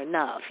soon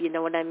enough. You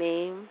know what I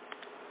mean?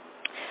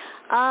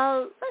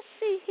 Let's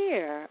see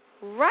here.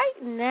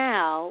 Right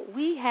now,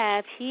 we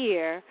have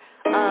here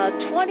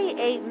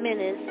 28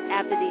 minutes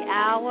after the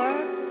hour.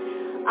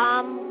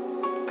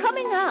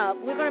 Coming up,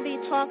 we're going to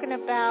be talking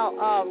about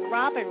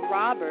Robin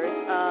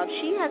Roberts.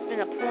 She has been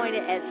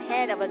appointed as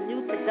head of a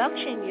new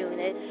production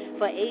unit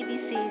for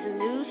ABC's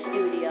news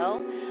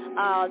studio.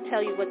 I'll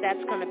tell you what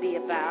that's going to be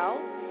about.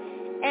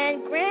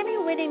 And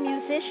Grammy-winning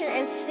musician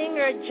and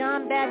singer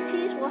John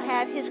Baptiste will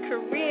have his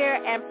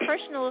career and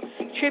personal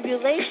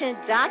tribulation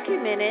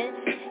documented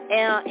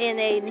in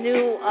a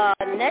new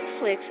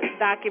Netflix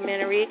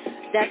documentary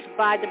that's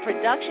by the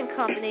production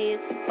company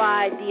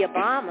by the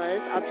Obamas.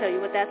 I'll tell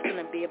you what that's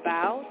going to be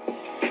about.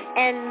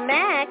 And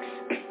Max,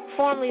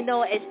 formerly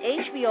known as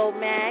HBO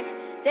Max,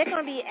 they're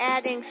going to be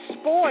adding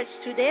sports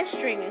to their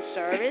streaming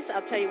service.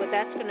 I'll tell you what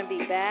that's going to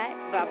be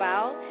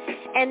about.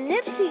 And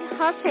Nipsey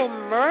Hussle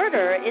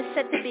Murder is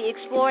set to be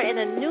explored in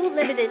a new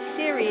limited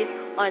series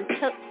on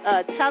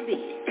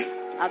Tubi.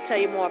 I'll tell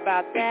you more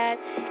about that.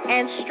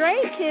 And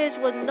Stray Kids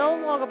will no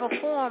longer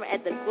perform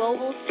at the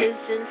Global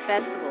Citizen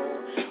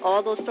Festival.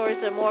 All those stories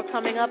and more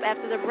coming up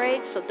after the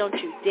break, so don't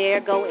you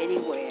dare go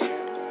anywhere.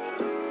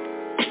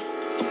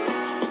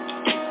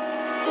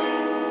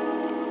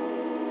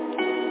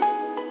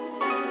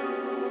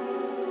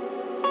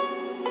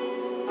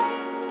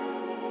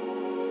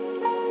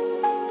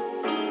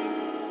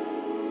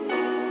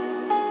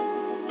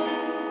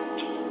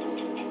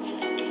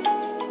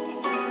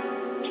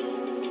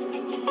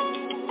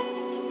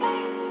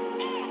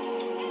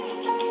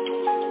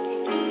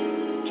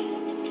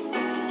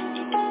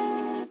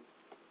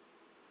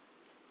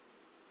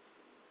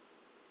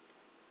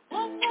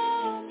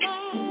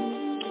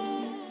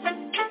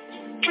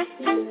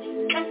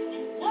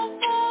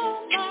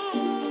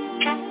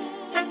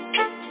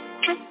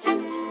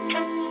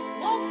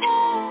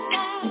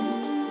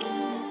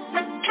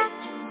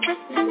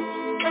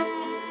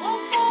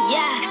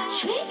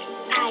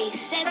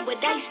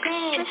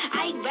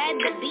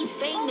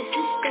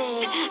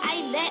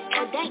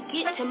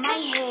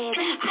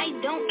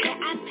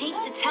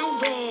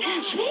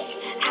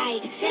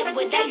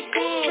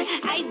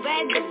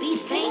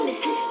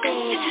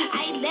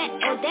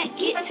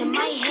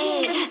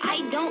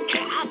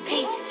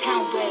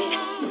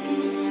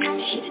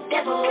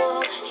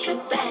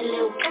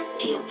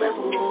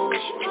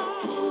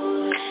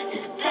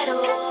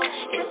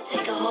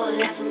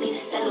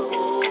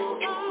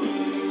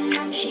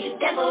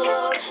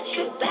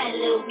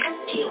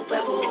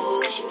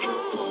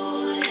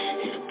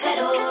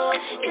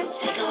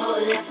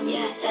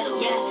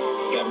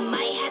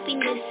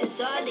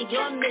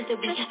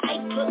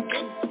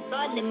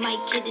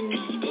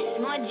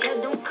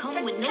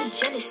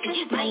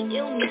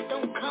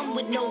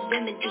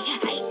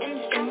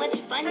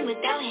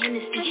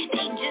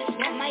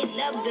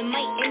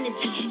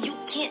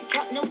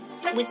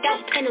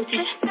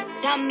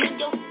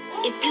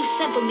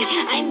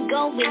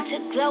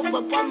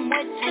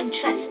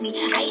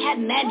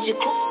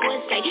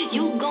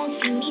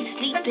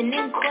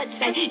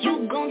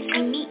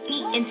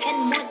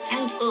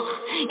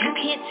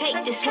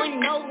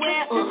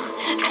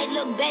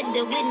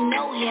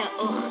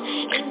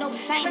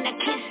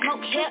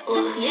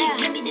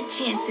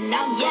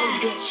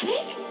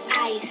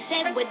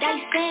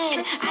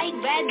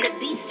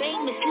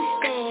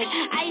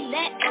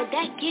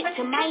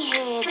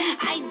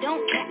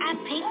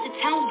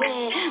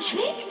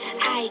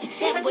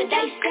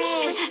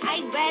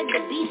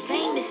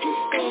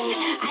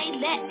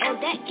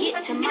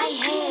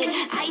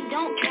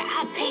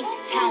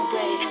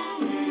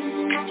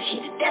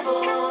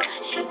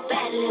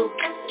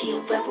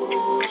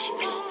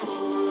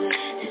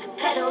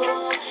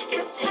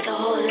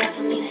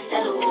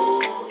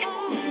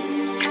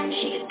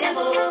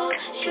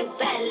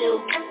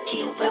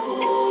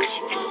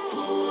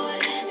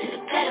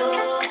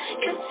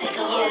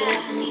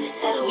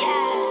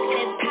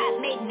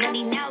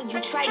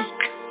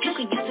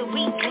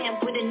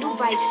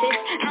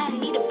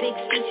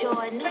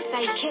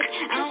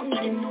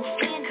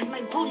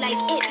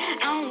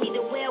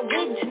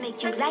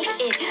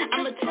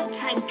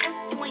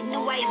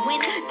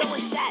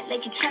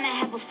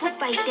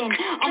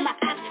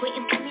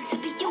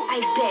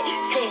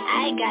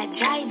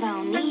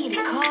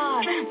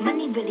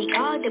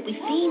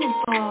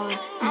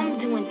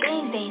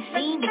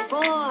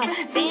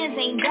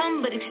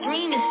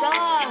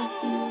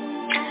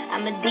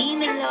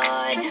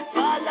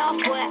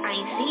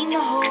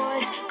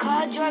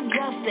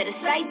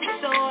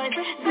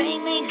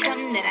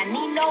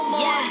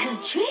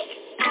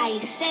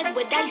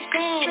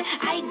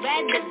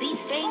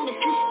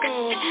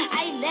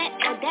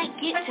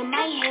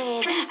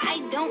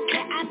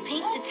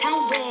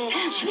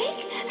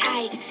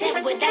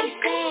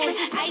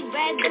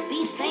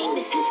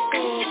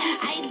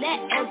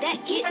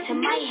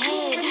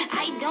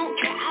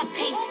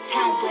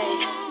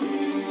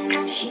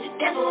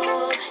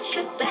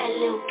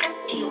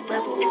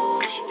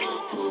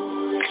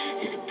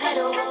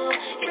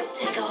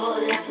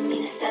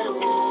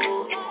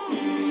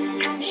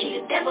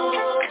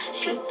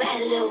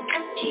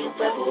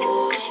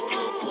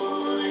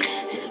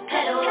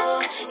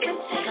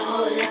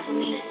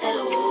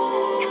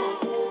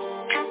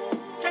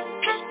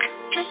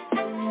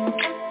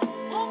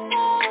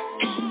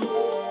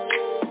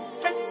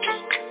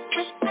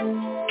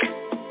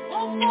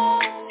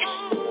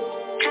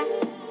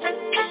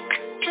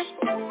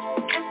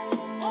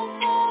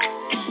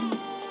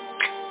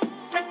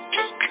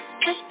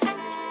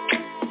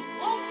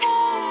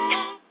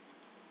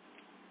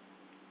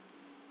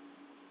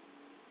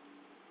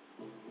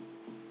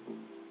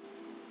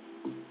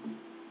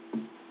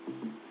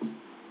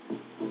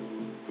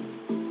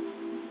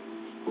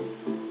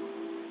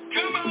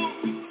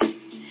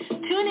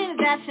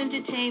 That's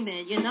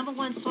Entertainment, your number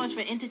one source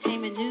for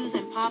entertainment news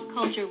and pop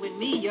culture with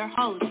me, your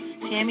host,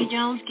 Tammy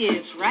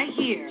Jones-Gibbs, right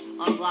here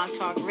on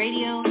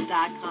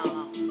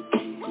blogtalkradio.com.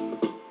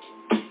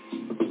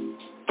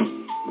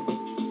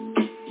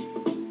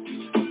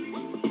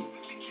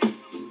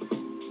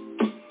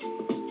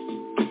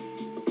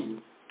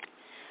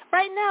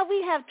 Right now,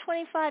 we have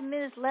 25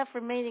 minutes left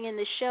remaining in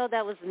the show.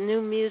 That was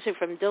new music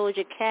from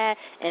Doja Cat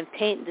and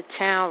Paint the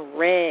Town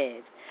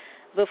Red.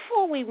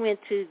 Before we went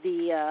to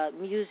the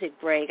music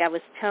break, I was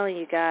telling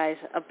you guys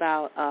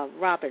about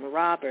Robin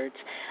Roberts.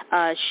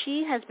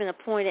 She has been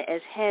appointed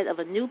as head of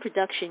a new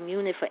production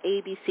unit for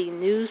ABC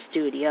News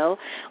Studio.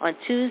 On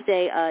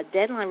Tuesday,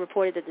 Deadline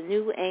reported that the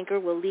new anchor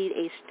will lead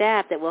a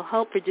staff that will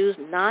help produce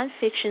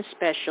nonfiction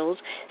specials,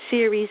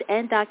 series,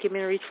 and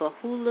documentaries for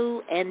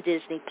Hulu and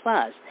Disney+.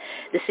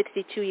 The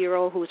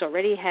 62-year-old, who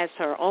already has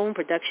her own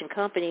production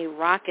company,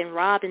 Rockin'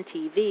 Robin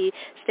TV,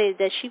 stated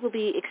that she will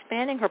be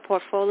expanding her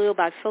portfolio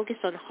by focusing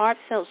on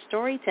heartfelt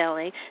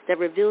storytelling that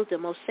reveals the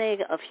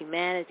mosaic of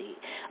humanity.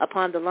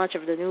 Upon the launch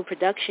of the new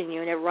production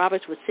unit,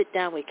 Roberts would sit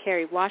down with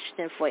Kerry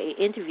Washington for an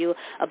interview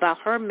about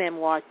her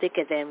memoir,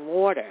 Thicker Than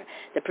Water.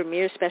 The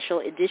premiere special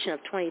edition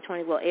of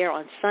 2020 will air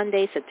on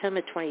Sunday,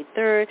 September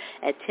 23rd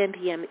at 10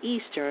 p.m.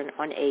 Eastern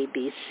on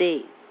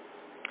ABC.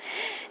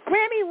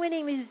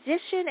 Grammy-winning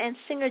musician and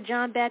singer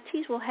John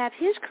Baptiste will have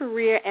his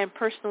career and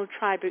personal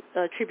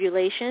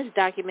tribulations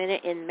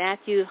documented in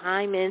Matthew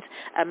Hyman's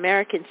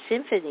American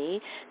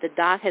Symphony. The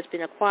doc has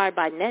been acquired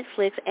by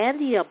Netflix and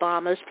the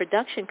Obama's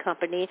production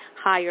company,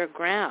 Higher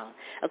Ground.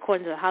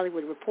 According to the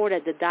Hollywood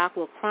Reporter, the doc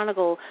will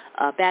chronicle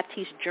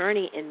Baptiste's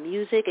journey in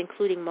music,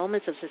 including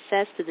moments of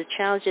success to the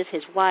challenges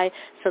his wife,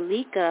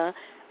 Salika,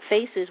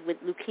 faces with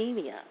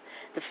leukemia.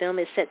 The film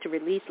is set to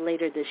release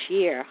later this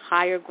year.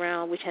 Higher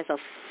Ground, which has a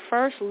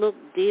first-look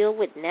deal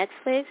with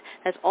Netflix,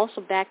 has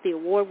also backed the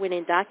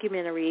award-winning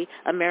documentary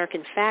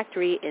American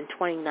Factory in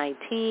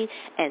 2019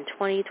 and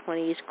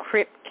 2020's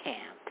Crip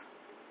Camp.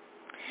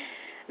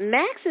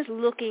 Max is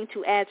looking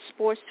to add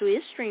sports to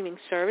its streaming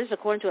service.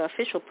 According to an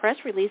official press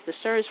release, the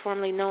service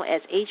formerly known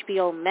as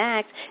HBO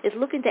Max is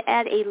looking to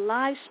add a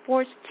live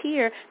sports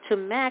tier to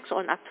Max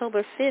on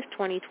October 5th,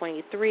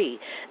 2023.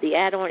 The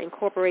add-on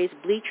incorporates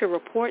Bleacher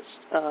Report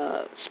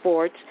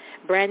Sports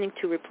branding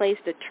to replace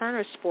the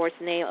Turner Sports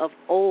name of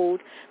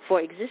old. For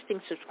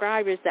existing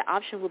subscribers, the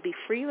option will be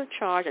free of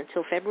charge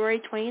until February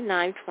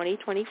 29,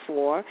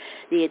 2024.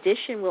 The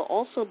addition will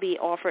also be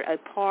offered a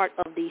part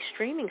of the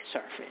streaming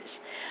service.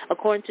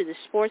 According to the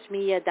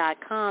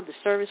sportsmedia.com, the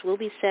service will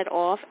be set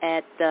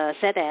at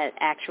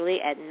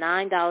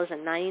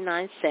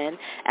 $9.99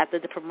 after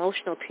the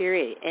promotional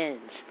period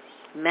ends.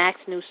 Max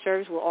News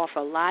Service will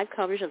offer live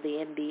coverage of the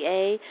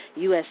NBA,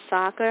 U.S.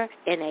 Soccer,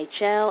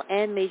 NHL,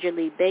 and Major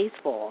League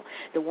Baseball.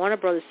 The Warner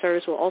Brothers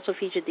service will also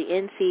feature the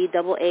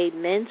NCAA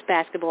men's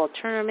basketball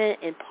tournament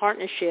in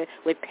partnership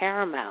with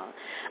Paramount.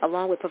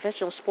 Along with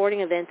professional sporting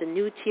events, the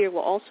new tier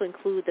will also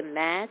include The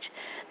Match.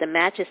 The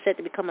Match is set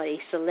to become a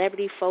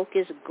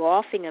celebrity-focused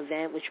golfing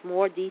event, with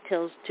more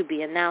details to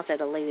be announced at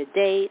a later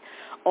date.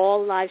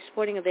 All live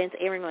sporting events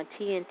airing on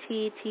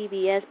TNT,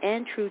 TBS,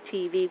 and True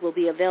TV will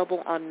be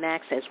available on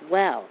Max as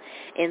well.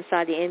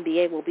 Inside the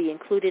NBA will be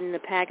included in the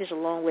package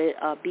along with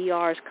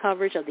BR's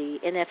coverage of the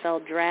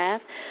NFL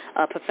Draft.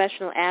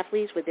 Professional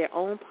athletes with their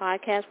own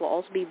podcast will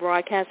also be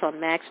broadcast on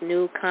Max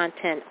new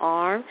content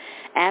arm.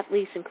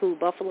 Athletes include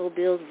Buffalo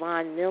Bills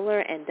Von Miller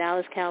and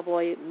Dallas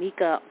Cowboy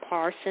Micah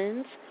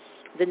Parsons.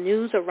 The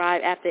news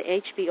arrived after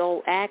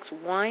HBO Act's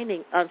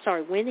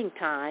Winning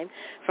Time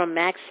from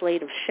Max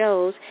slate of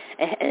shows.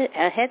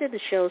 Ahead of the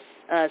show's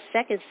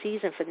second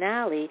season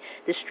finale,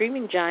 the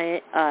streaming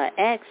giant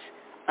X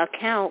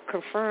account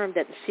confirmed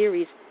that the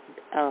series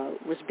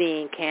was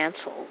being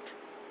canceled.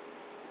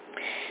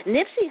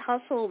 Nipsey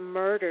Hussle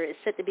murder is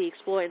set to be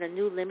explored in a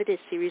new limited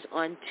series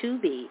on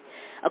Tubi.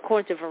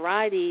 According to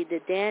Variety, the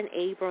Dan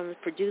Abrams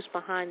produced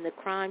Behind the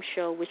Crime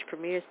show, which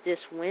premieres this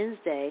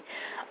Wednesday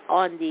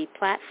on the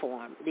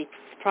platform. The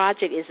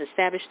project is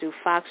established through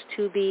Fox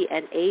Tubi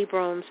and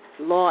Abrams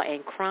Law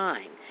and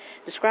Crime.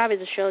 Described as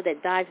a show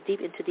that dives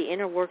deep into the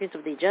inner workings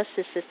of the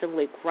justice system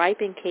with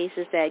griping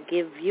cases that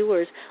give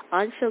viewers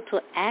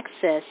unfiltered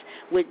access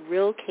with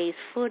real case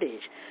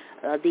footage.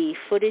 The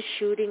footage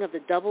shooting of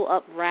the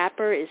double-up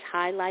rapper is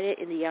highlighted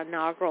in the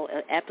inaugural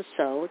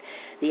episode.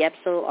 The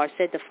episodes are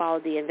said to follow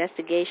the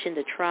investigation,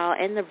 the trial,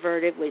 and the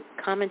verdict with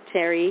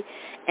commentary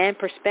and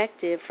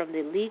perspective from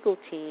the legal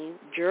team,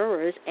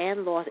 jurors,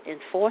 and law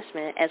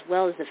enforcement, as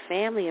well as the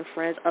family and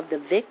friends of the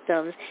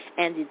victims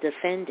and the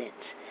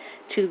defendants.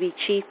 Tubi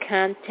Chief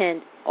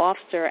Content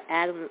Officer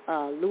Adam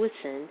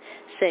Lewison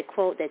said,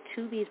 quote, that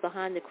Tubi's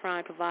Behind the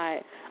Crime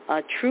provide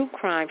a true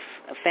crime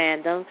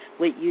fandom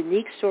with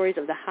unique stories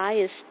of the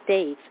highest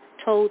stakes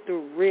told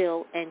through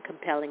real and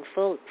compelling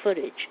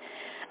footage.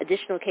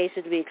 Additional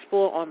cases to be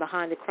explored on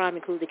Behind the Crime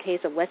include the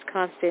case of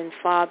Wisconsin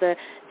father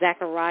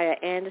Zachariah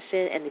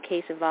Anderson and the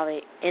case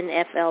involving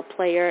NFL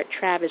player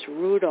Travis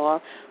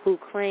Rudolph, who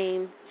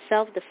claimed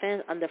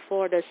self-defense under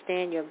Florida's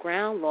Stand Your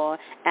Ground law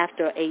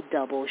after a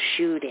double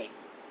shooting.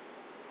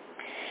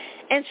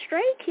 And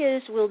Stray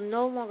Kids will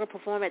no longer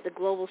perform at the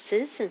Global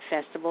Citizen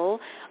Festival.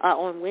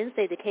 On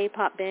Wednesday, the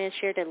K-pop band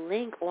shared a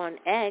link on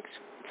X,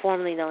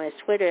 formerly known as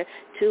Twitter,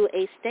 to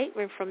a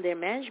statement from their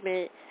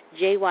management,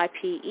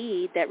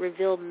 JYPE, that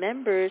revealed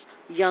members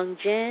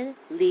Youngjin,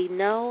 Lee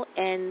No,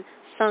 and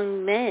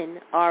Sung Min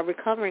are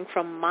recovering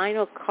from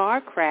minor car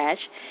crash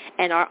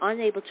and are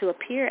unable to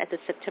appear at the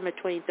September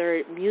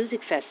 23rd music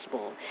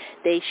festival.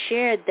 They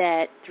shared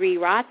that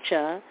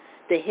Sriracha,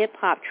 the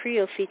hip-hop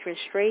trio featuring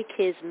Stray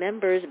Kids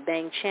members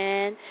Bang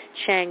Chan,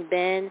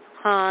 Changbin,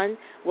 Han,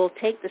 will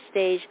take the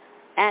stage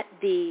at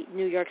the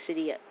New York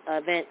City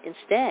event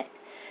instead.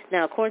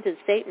 Now, according to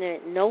the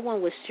statement, no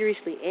one was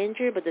seriously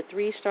injured, but the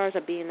three stars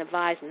are being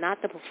advised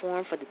not to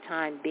perform for the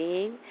time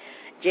being.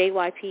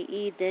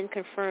 JYPE then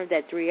confirmed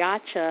that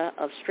Sriracha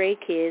of Stray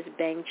Kids,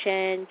 Bang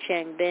Chan,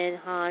 Changbin,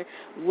 Han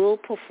will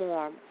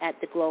perform at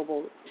the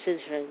Global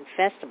Citizen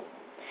Festival.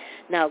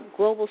 Now,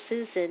 Global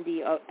Citizen,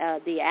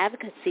 the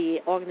advocacy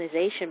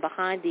organization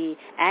behind the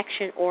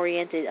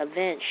action-oriented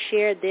event,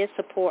 shared their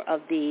support of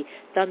the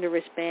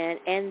Thunderous band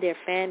and their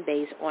fan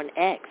base on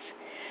X.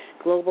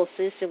 Global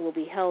Citizen will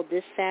be held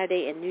this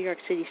Saturday in New York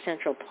City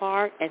Central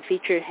Park and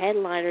feature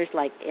headliners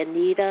like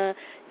Anita,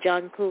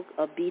 Jungkook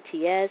of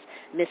BTS,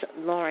 Miss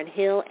Lauryn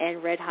Hill,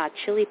 and Red Hot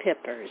Chili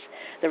Peppers.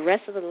 The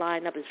rest of the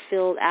lineup is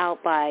filled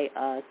out by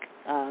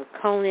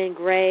Conan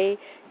Gray,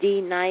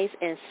 D. Nice,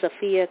 and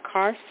Sophia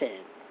Carson.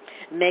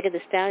 Megan Thee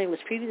Stallion was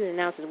previously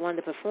announced as one of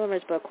the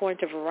performers, but according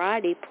to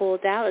Variety,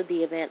 pulled out of the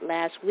event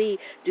last week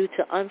due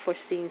to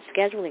unforeseen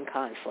scheduling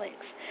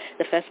conflicts.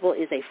 The festival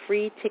is a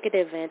free ticket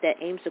event that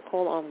aims to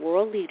call on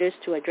world leaders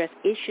to address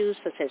issues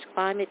such as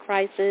climate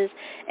crisis,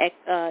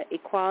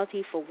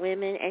 equality for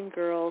women and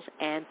girls,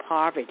 and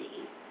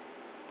poverty.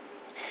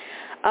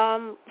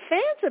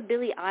 Fans of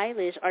Billie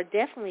Eilish are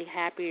definitely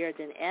happier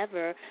than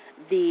ever.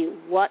 The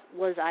What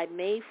Was I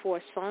Made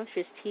For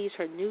songstress teased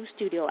her new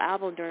studio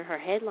album during her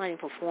headlining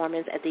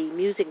performance at the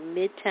Music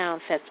Midtown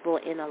Festival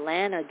in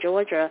Atlanta,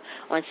 Georgia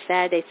on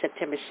Saturday,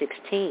 September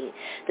 16.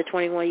 The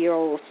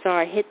 21-year-old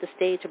star hit the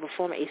stage to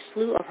perform a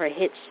slew of her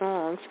hit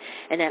songs,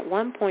 and at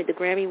one point the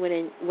Grammy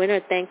winner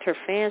thanked her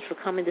fans for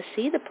coming to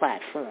see the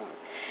platform.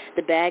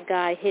 The Bad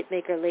Guy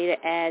hitmaker later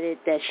added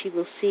that she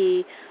will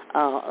see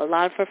a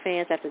lot of her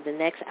fans after the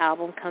next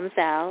album comes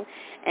out,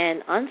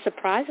 and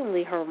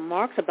unsurprisingly, her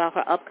remarks about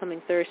her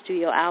upcoming third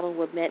studio album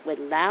were met with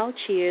loud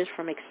cheers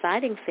from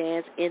exciting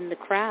fans in the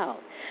crowd.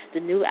 The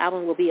new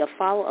album will be a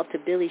follow-up to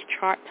Billie's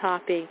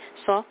chart-topping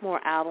sophomore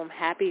album,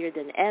 Happier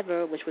Than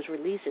Ever, which was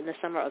released in the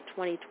summer of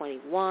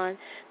 2021.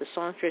 The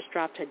songstress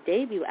dropped her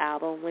debut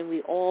album, When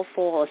We All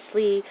Fall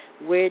Asleep,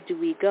 Where Do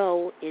We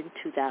Go, in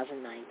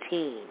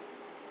 2019.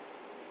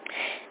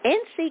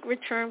 NSYNC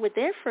returned with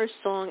their first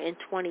song in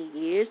 20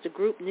 years. The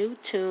group new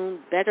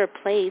tune, Better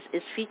Place,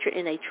 is featured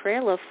in a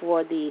trailer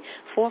for the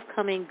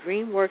forthcoming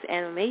DreamWorks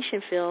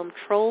animation film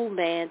Troll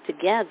Man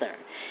Together.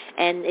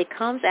 And it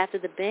comes after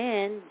the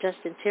band,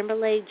 Justin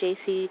Timberlake,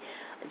 JC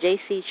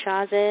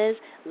Chazes,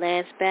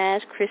 Lance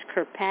Bass, Chris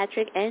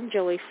Kirkpatrick, and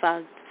Joey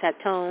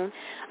Fatone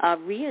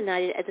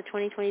reunited at the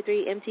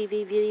 2023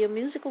 MTV Video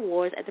Music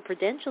Awards at the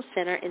Prudential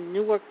Center in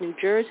Newark, New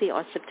Jersey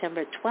on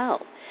September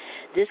 12th.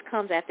 This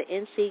comes after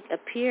NSYNC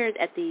appeared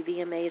at the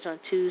VMAs on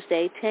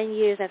Tuesday, 10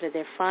 years after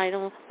their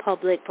final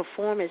public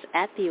performance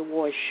at the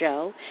awards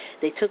show.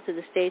 They took to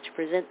the stage to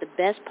present the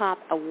Best Pop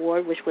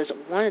Award, which was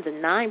one of the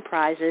 9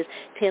 prizes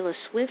Taylor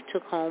Swift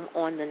took home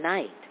on the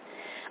night.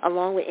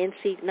 Along with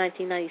NSYNC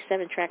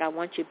 1997 track I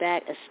Want You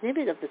Back, a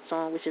snippet of the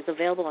song, which is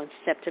available on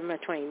September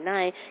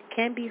 29,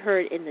 can be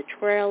heard in the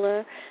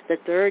trailer. The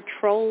third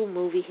Troll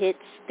movie hits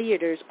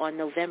theaters on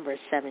November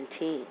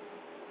 17.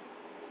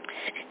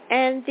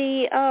 And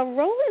the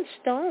Rolling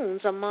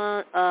Stones,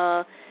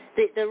 the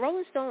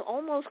Rolling Stones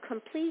almost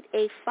complete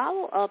a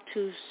follow-up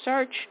to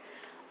Search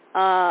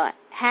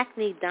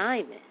Hackney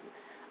Diamond.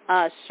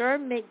 Sir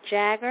Mick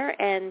Jagger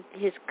and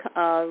his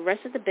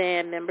rest of the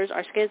band members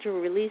are scheduled to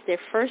release their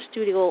first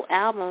studio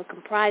album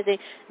comprising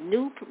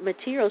new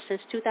material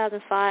since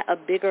 2005, A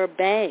Bigger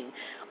Bang,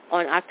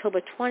 on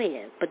October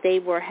 20th. But they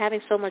were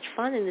having so much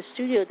fun in the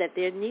studio that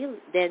they've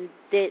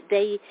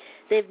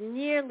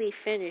nearly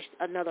finished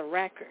another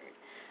record.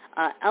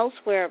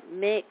 Elsewhere,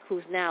 Mick,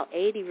 who's now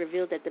 80,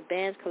 revealed that the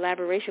band's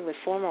collaboration with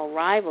former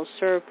rival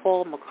Sir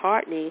Paul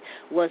McCartney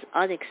was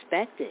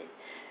unexpected.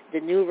 The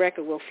new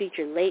record will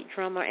feature late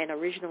drummer and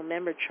original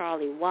member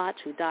Charlie Watts,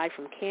 who died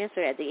from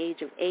cancer at the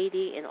age of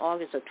 80 in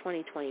August of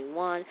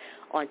 2021,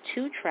 on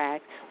 2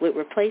 tracks, with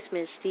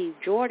replacement Steve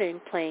Jordan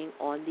playing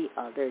on the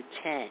other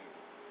 10.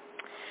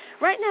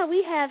 Right now,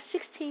 we have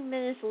 16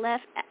 minutes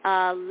left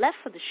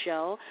for the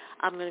show.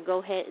 I'm going to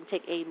go ahead and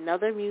take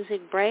another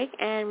music break,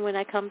 and when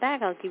I come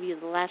back, I'll give you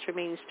the last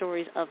remaining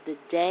stories of the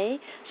day,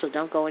 so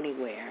don't go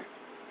anywhere.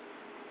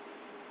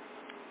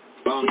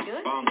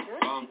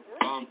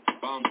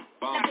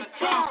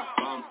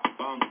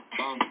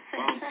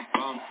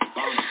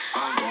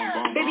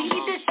 Baby,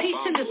 eat this piece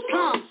in this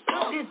plum.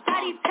 This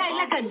body tight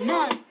like a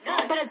nun,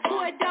 but I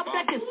tore it up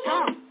like it's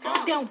gum.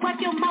 Then wipe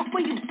your mouth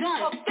when you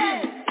done.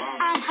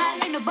 I'm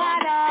high in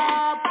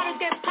Nevada, bottle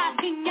get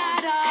poppy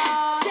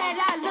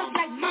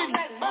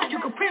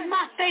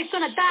face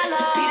on $1. Beat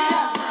it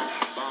up.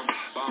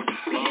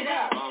 Beat it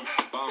up.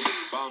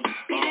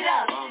 Beat it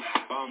up.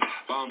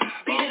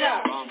 Beat it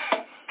up.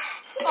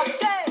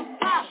 Okay.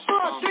 5,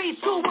 4, 3,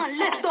 2, 1,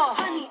 lift off.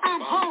 Honey,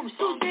 I'm home.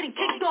 Shoes getting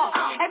kicked off.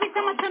 Every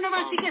time I turn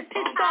around, she gets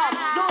pissed off.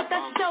 Lord,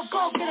 that's so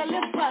go get a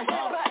lip brush.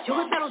 You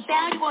gon' settle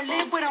down, you gon'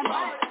 live with him.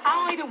 I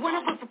don't even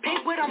wanna put some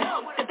pink with him.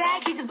 The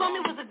bag he just bought me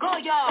was a go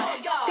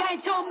yard. That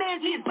ain't your man,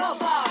 he's both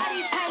bar.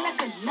 He's tight like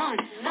a nun.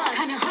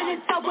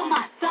 Hundred top with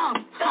my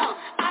thumb.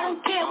 I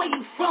don't care where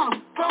you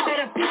from.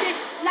 Better beat it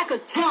like a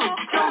drum.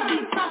 Don't be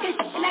talking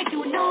like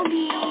you know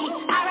me.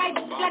 I ride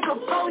like a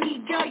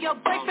pony, girl. Your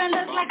boyfriend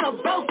looks like a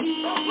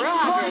brokey.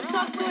 Boy,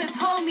 talk to his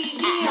homie.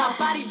 My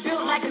body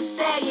built like a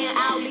stallion.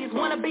 Owlies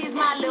wanna be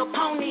my little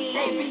pony.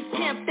 They be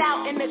pimped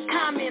out in the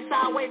comments,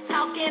 always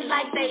talking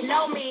like they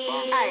know me.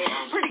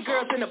 Ay, pretty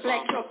girls in the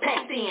black truck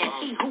packed in.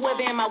 Eat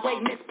whoever in my way,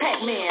 Miss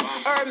Pac-Man.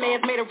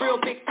 Hermes made a real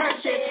big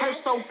purchase. Purse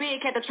so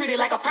big, had to treat it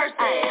like a person.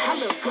 Ay, I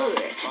look good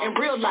in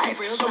real life.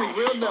 Show me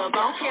real love. I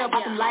don't care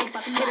about them likes.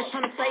 Haters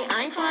trying to say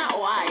I ain't fine.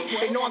 Oh,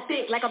 they know I'm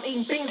thick, like I'm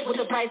eating beans with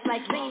the rice,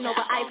 like lean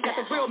over ice. Got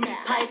the real meat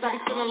pies. I be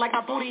feeling like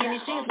my booty in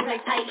these jeans when they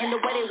tight. And the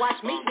way they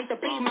watch me, need to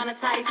be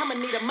monetized. I'ma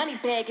need a money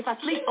bag if I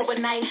sleep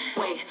overnight.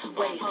 Wait.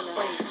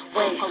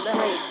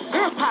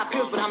 Girls pop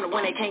pills, but I'm the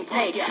one they can't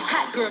take.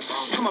 Hot girl,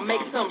 I'ma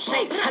make some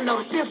shake. I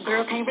know this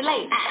girl can't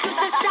relate. Just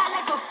a shot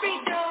like a free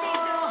throw.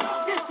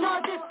 Just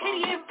know this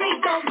kitty is free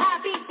throw. My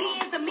BT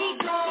is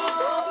amigo.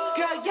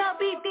 Girl, your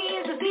BT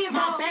is a zero.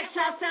 My back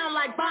shot sound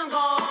like bongo.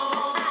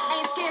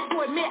 I ain't scared to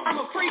admit I'm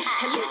a freak.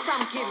 At least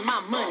I'm getting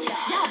my money.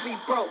 Y'all be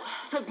broke.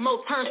 Took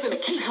more turns than a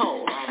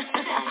keyhole.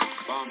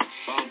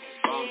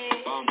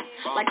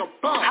 Like a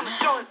bum. I'm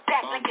showing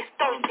back like it's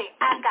Thursday.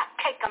 I got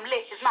cake, I'm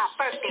lit, it's my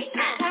birthday.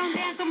 I don't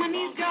dance on my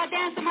knees, girl,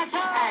 dance on my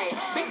toes. Ay,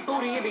 big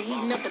booty, it be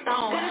eating up the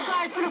thong. Got a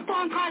card for the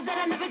foreign cars that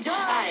I never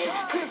joined. Ay,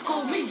 could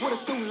school me with a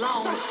suit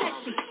long. So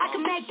sexy, I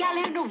can make gal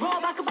in the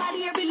robe. I can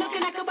body every look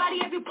and I can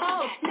body every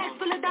pose. Next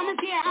full of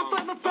diamonds, yeah, I'm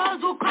forever froze.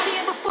 We'll call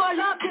you before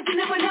love, cause you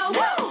never know.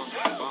 Woo!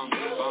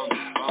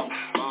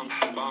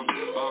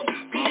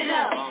 Beat it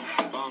up.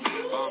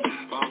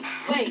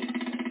 Wait.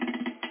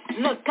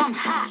 Look, I'm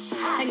hot,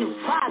 I knew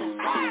father.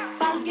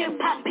 Bottles get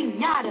pop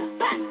pinata.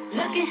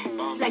 Looking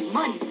like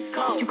money.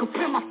 You can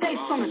print my face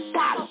on a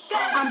dollar.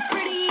 I'm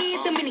pretty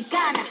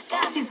dominicana.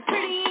 She's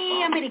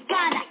pretty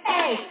americana.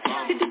 Ay,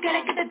 si tú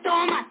quieres que te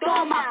toma.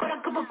 Put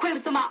a couple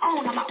cribs of my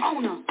own, I'm a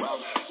owner.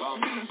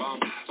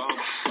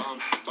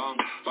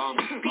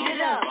 Beat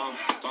it up.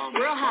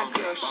 Real hot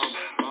girl.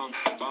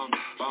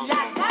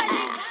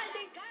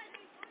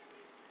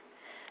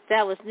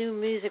 That was new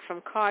music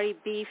from Cardi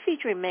B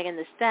featuring Megan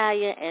Thee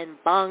Stallion and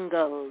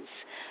Bongos.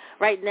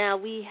 Right now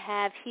we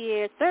have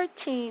here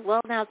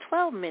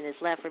 12 minutes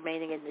left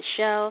remaining in the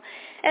show.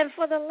 And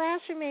for the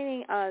last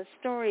remaining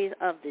stories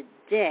of the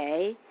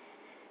day,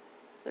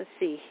 let's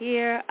see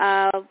here,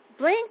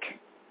 Blink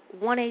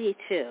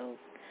 182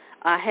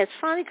 has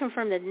finally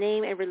confirmed the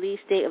name and release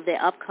date of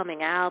their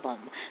upcoming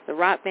album. The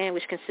rock band,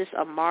 which consists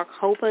of Mark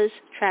Hoppus,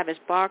 Travis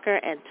Barker,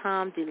 and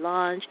Tom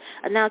DeLonge,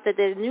 announced that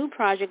their new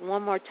project,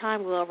 One More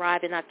Time, will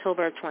arrive in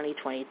October of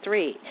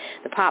 2023.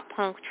 The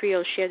pop-punk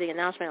trio shared the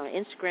announcement on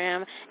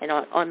Instagram, and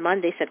on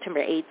Monday,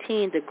 September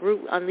 18, the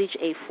group unleashed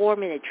a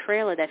 4-minute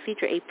trailer that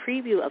featured a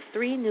preview of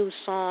 3 new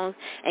songs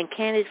and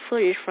candid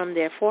footage from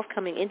their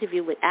forthcoming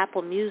interview with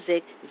Apple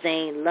Music,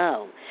 Zane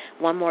Lowe.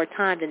 One More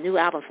Time, the new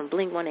album from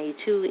Blink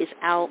 182, is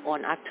out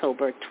on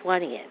October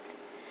 20th.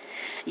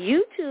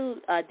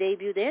 U2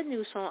 debuted their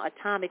new song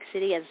Atomic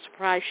City as a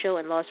surprise show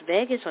in Las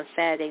Vegas on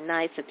Saturday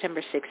night,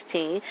 September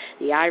 16.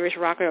 The Irish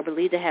rocker are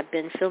believed to have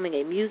been filming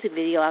a music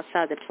video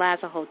outside the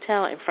Plaza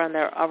Hotel in front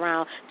of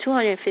around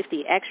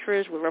 250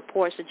 extras, with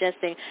reports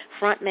suggesting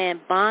frontman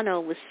Bono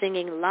was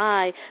singing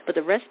live, but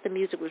the rest of the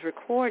music was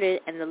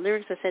recorded, and the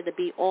lyrics are said to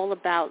be all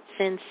about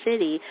Sin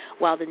City,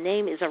 while the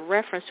name is a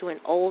reference to an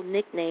old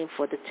nickname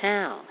for the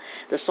town.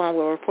 The song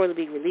will reportedly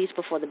be released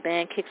before the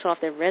band kicks off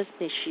their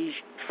residency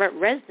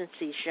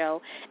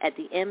show at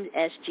the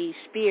MSG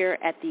Sphere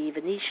at the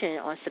Venetian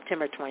on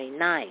September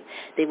 29th.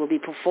 They will be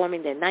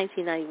performing their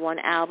 1991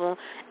 album,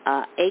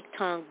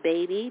 Achtung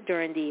Baby,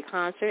 during the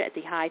concert at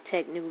the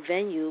high-tech new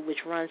venue,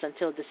 which runs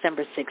until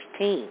December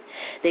 16th.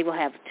 They will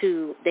have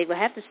to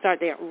start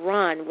their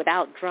run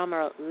without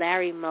drummer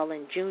Larry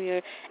Mullen Jr.,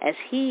 as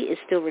he is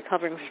still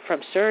recovering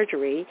from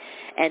surgery,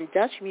 and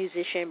Dutch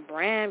musician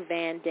Bram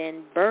van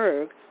den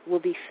Berg will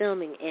be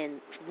filling in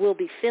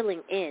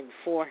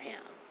for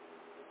him.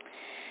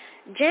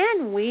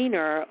 Jan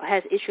Wiener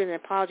has issued an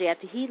apology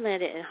after he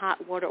landed in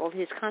hot water over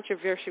his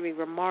controversial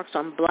remarks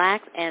on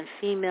black and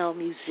female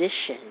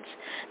musicians.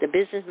 The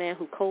businessman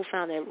who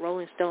co-founded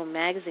Rolling Stone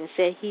magazine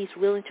said he's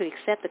willing to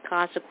accept the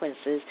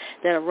consequences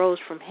that arose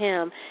from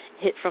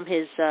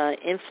his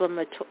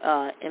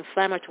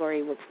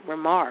inflammatory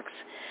remarks.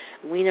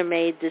 Wiener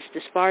made this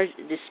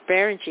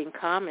disparaging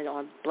comment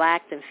on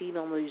black and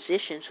female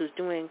musicians who's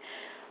doing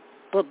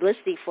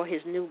publicity for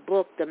his new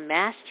book, The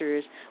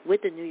Masters,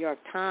 with the New York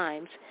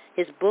Times.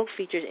 His book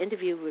features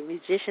interviews with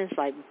musicians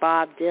like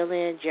Bob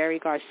Dylan, Jerry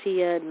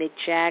Garcia, Mick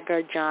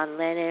Jagger, John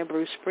Lennon,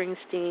 Bruce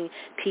Springsteen,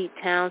 Pete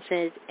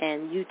Townsend,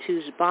 and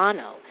U2's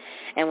Bono.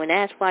 And when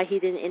asked why he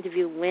didn't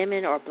interview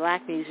women or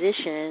black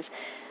musicians,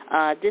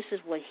 this is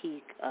what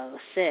he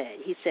said.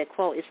 He said,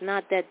 quote, "It's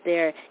not that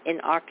they're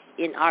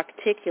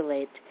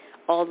inarticulate,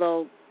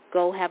 although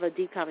go have a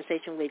deep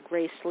conversation with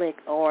Grace Slick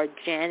or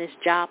Janis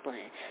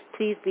Joplin.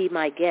 Please be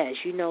my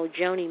guest. You know,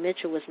 Joni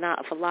Mitchell was not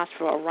a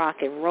philosopher of rock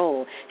and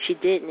roll. She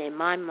didn't, in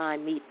my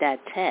mind, meet that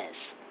test."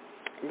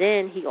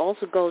 Then he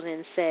also goes in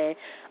and said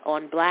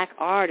on black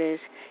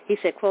artists, he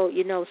said, quote,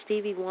 "You know,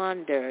 Stevie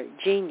Wonder,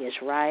 genius,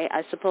 right?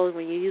 I suppose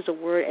when you use a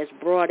word as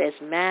broad as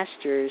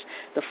masters,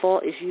 the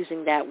fault is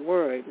using that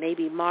word.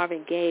 Maybe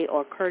Marvin Gaye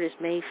or Curtis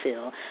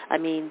Mayfield. I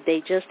mean, they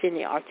just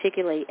didn't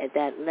articulate at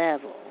that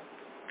level,"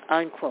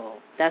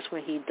 unquote. That's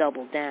when he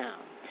doubled down.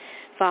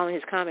 Following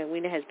his comment,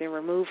 Weiner has been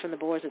removed from the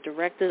boards of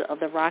directors of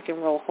the Rock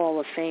and Roll Hall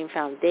of Fame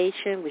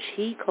Foundation, which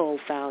he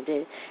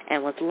co-founded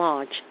and was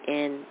launched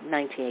in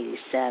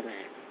 1987.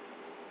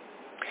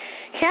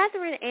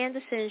 Catherine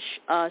Anderson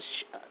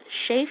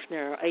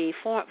Schaffner, a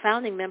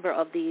founding member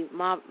of the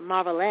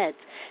Marvelettes,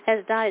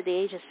 has died at the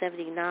age of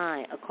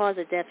 79. A cause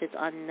of death is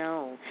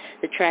unknown.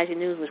 The tragic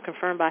news was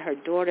confirmed by her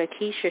daughter,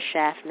 Keisha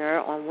Schaffner,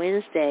 on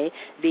Wednesday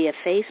via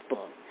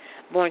Facebook.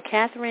 Born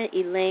Catherine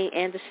Elaine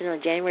Anderson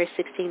on January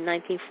 16,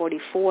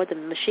 1944, the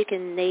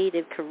Michigan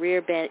native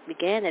career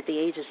began at the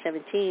age of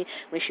 17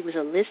 when she was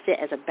enlisted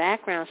as a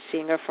background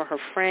singer for her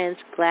friends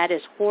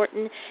Gladys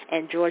Horton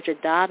and Georgia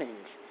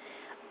Dobbins.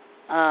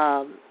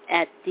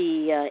 At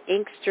the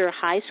Inkster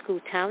High School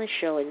talent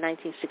show in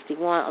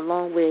 1961,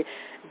 along with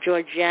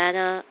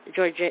Georgiana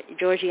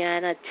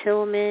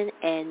Tillman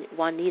and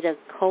Juanita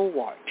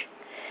Cowart.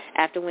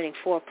 After winning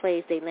 4th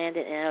place, they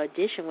landed an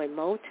audition with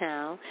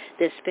Motown.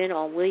 Their spin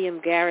on William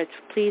Garrett's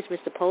Please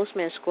Mr.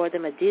 Postman scored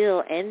them a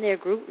deal, and their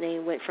group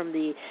name went from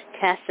the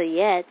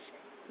Cassayettes,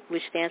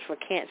 which stands for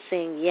Can't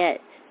Sing Yet,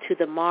 to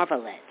the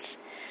Marvelettes.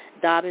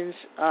 Dobbins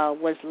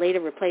was later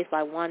replaced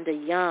by Wanda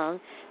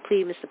Young.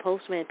 Please Mr.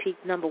 Postman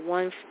peaked number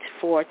 1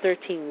 for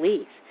 13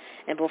 weeks.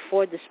 And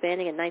before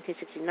disbanding in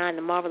 1969,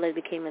 the Marvelettes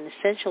became an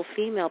essential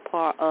female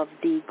part of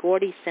the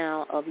Gordy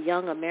sound of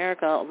Young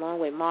America, along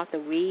with Martha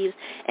Reeves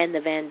and the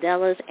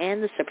Vandellas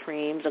and the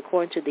Supremes,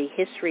 according to the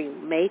history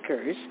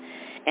makers.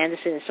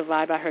 Anderson is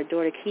survived by her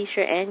daughter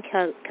Keisha and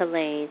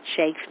Kalaine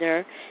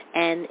Schaffner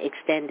and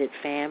extended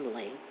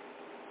family.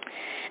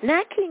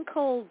 Nat King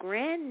Cole's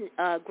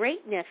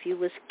great-nephew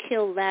was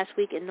killed last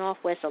week in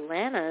northwest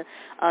Atlanta,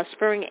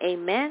 spurring a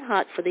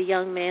manhunt for the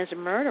young man's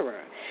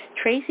murderer.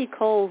 Tracy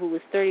Cole, who was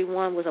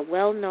 31, was a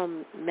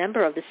well-known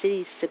member of the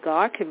city's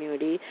cigar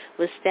community,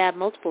 was stabbed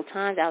multiple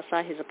times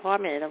outside his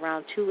apartment at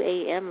around 2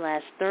 a.m.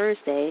 last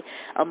Thursday.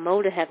 A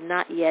motive have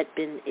not yet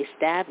been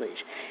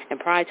established. And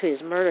prior to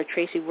his murder,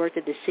 Tracy worked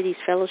at the city's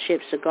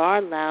Fellowship Cigar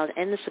Lounge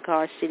and the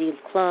Cigar City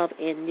Club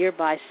in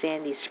nearby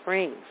Sandy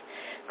Springs.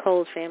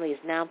 Cole's family is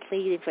now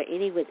pleading for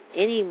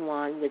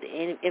anyone with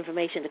any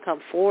information to come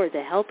forward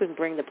to help him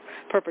bring the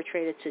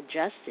perpetrator to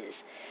justice.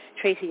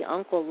 Tracy's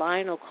uncle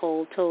Lionel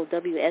Cole told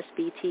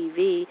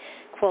WSB-TV,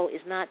 quote,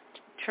 "Is not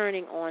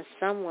turning on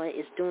someone,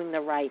 is doing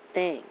the right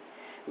thing.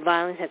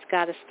 Violence has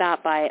got to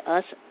stop by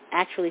us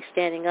actually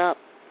standing up,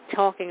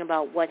 talking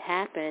about what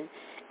happened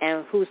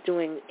and who's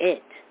doing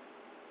it."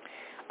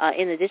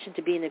 In addition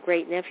to being the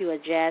great-nephew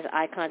of jazz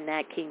icon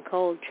Nat King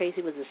Cole,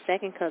 Tracy was the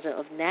second cousin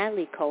of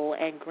Natalie Cole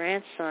and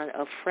grandson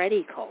of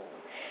Freddie Cole.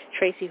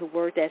 Tracy, who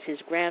worked as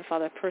his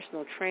grandfather's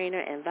personal trainer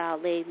and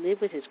valet, lived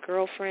with his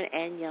girlfriend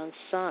and young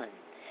son.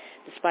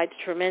 Despite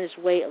the tremendous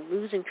weight of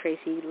losing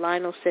Tracy,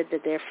 Lionel said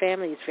that their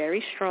family is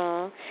very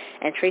strong,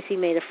 and Tracy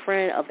made a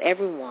friend of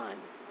everyone.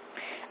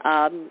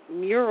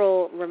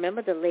 Mural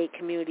remembered the late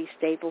community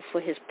staple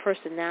for his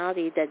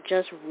personality that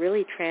just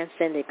really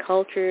transcended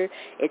culture,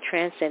 it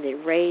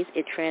transcended race,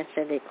 it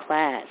transcended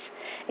class.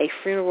 A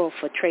funeral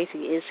for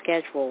Tracy is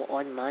scheduled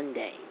on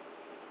Monday.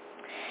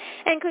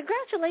 And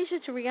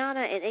congratulations to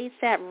Rihanna and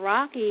A$AP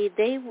Rocky.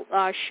 They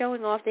are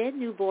showing off their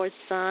newborn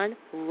son,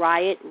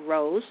 Riot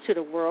Rose, to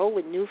the world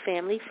with new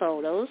family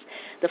photos.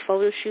 The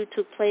photo shoot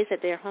took place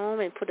at their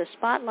home and put a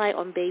spotlight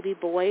on baby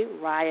boy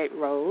Riot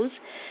Rose.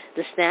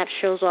 The snap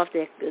shows off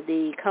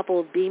the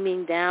couple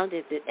beaming down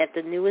at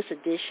the newest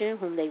addition,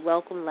 whom they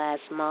welcomed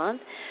last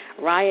month.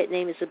 Riot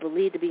name is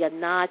believed to be a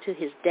nod to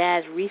his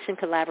dad's recent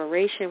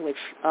collaboration with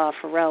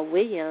Pharrell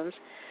Williams.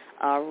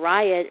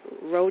 Riot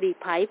Roddy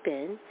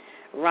Pipen.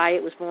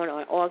 Riot was born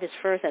on August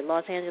 1st at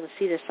Los Angeles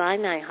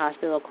Cedars-Sinai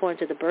Hospital, according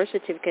to the birth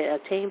certificate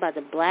obtained by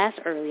the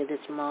blast earlier this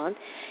month.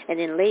 And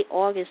in late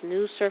August,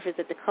 news surfaced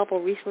that the couple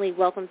recently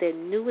welcomed their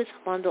newest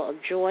bundle of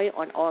joy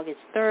on August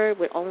 3rd,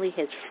 with only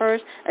his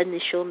first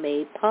initial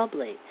made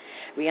public.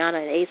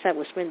 Rihanna and A$AP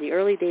will spend the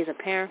early days of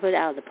parenthood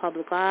out of the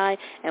public eye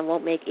and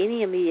won't make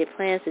any immediate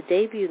plans to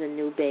debut the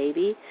new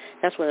baby.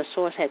 That's what a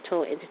source had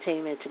told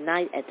Entertainment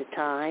Tonight at the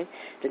time.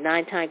 The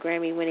 9-time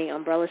Grammy-winning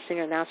Umbrella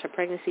singer announced her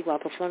pregnancy while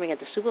performing at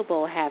the Super Bowl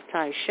Soul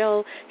halftime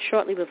show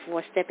shortly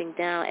before stepping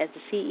down as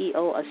the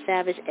CEO of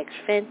Savage X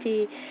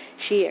Fenty.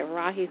 She and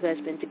Rocky, who has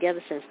been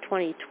together since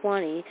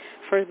 2020,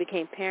 first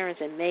became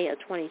parents in May of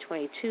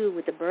 2022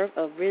 with the birth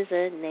of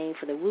RZA, named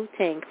for the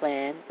Wu-Tang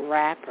Clan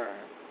rapper.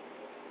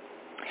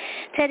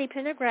 Teddy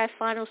Pendergrass's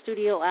final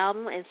studio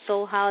album and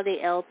Soul Holiday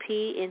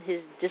LP in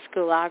his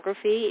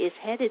discography is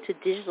headed to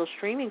digital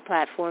streaming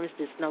platforms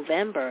this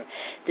November.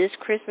 This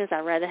Christmas,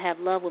 I'd Rather Have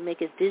Love will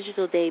make its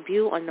digital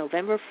debut on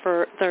November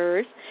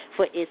 3rd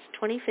for its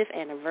 25th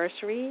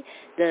anniversary.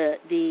 The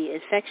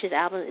Infectious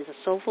album is a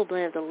soulful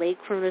blend of the late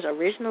crooner's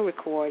original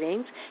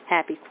recordings,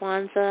 Happy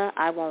Kwanzaa,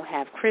 I Won't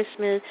Have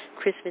Christmas,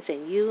 Christmas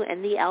and You,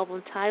 and the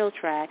album title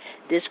track,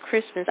 This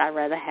Christmas, I'd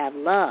Rather Have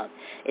Love.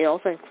 It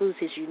also includes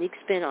his unique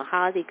spin on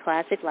holiday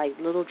classics like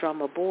Little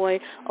Drummer Boy,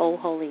 Oh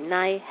Holy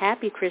Night,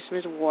 Happy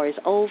Christmas, War is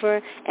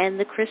Over, and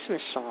The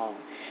Christmas Song.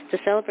 To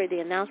celebrate the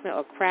announcement,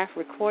 Kraft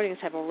Recordings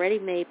have already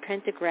made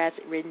Pendergrass's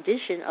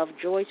rendition of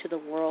Joy to the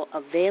World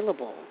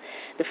available.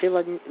 The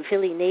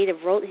Philly native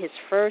wrote his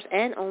first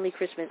and only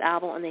Christmas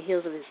album on the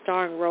heels of his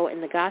starring role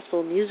in the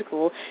gospel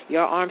musical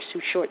Your Arms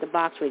Too Short to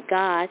Box with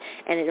God,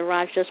 and it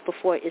arrived just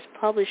before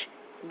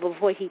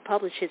he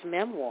published his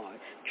memoir,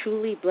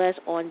 Truly Blessed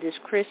on This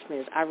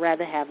Christmas, I'd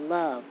Rather Have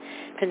Love.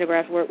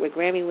 Pendergrass worked with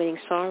Grammy-winning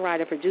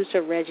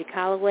songwriter-producer Reggie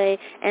Calloway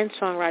and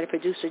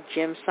songwriter-producer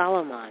Jim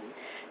Solomon.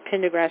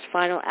 Pendergrass'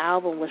 final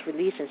album was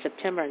released in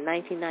September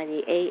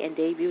 1998 and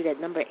debuted at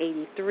number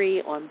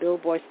 83 on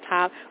Billboard's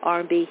top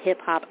R&B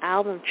hip-hop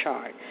album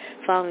chart.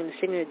 Following the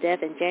singer's death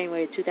in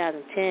January of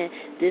 2010,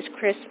 This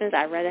Christmas,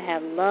 I'd Rather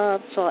Have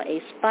Love saw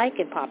a spike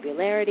in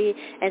popularity,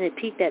 and it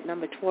peaked at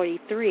number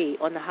 23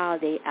 on the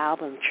holiday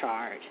album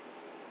chart.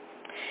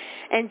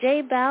 And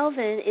J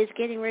Balvin is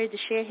getting ready to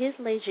share his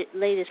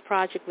latest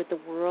project with the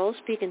world,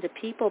 speaking to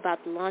people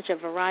about the launch of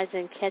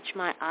Verizon Catch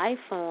My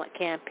iPhone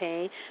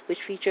campaign, which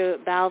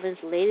featured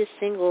Balvin's latest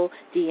single,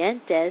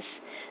 Dientes.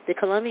 The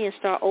Colombian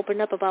star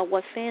opened up about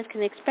what fans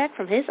can expect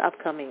from his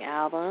upcoming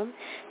album.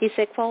 He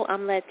said, quote,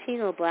 I'm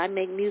Latino, but I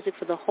make music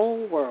for the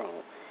whole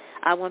world.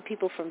 I want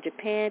people from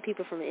Japan,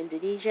 people from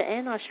Indonesia,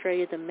 and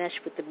Australia to mesh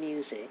with the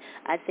music.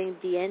 I think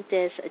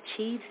Dientes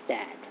achieves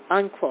that,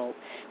 unquote.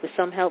 With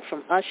some help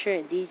from Usher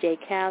and DJ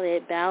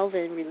Khaled,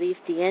 Balvin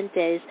released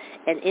Dientes,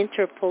 an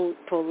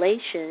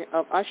interpolation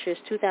of Usher's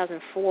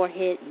 2004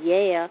 hit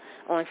Yeah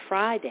on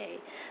Friday.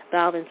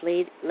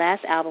 Balvin's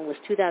last album was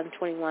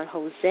 2021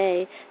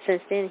 Jose.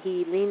 Since then,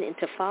 he leaned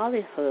into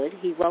fatherhood.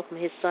 He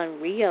welcomed his son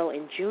Rio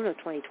in June of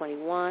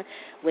 2021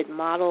 with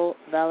model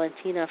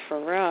Valentina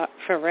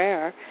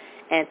Ferrer,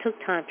 and took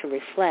time to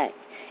reflect.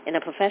 In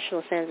a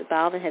professional sense,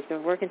 Balvin has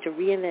been working to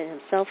reinvent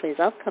himself for his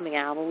upcoming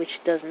album, which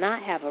does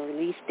not have a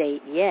release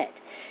date yet.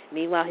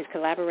 Meanwhile, his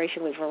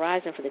collaboration with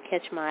Verizon for the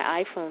Catch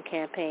My iPhone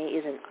campaign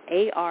is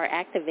an AR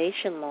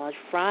activation launch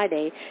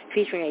Friday,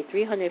 featuring a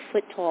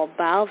 300-foot-tall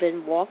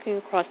Balvin walking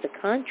across the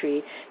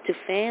country to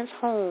fans'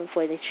 home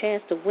for the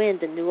chance to win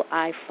the new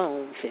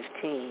iPhone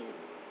 15.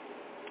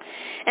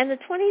 And the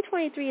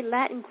 2023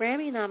 Latin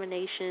Grammy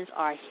nominations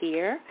are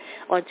here.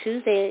 On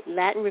Tuesday,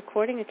 Latin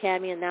Recording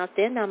Academy announced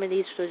their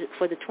nominees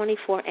for the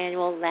 24th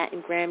Annual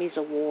Latin Grammys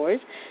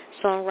Awards.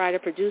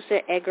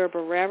 Songwriter-producer Edgar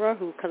Barrera,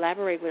 who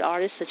collaborated with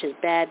artists such as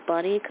Bad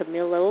Bunny,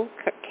 Camilo,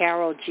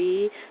 Karol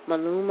G,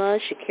 Maluma,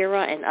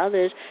 Shakira, and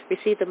others,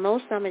 received the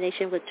most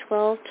nominations with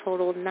 12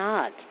 total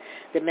nods.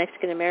 The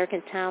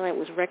Mexican-American talent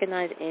was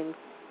recognized in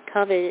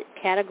coveted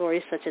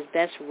categories such as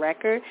Best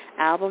Record,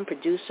 Album,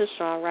 Producer,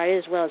 Songwriter,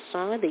 as well as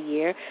Song of the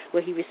Year,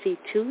 where he received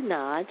 2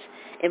 nods.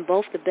 In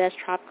both the Best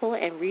Tropical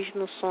and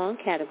Regional Song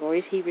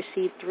categories, he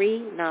received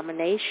 3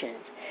 nominations.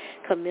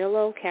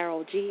 Camilo,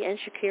 Karol G, and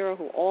Shakira,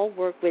 who all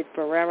worked with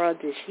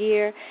Barrera this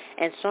year,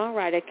 and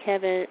songwriter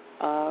Kevin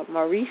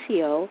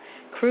Mauricio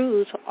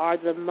Cruz are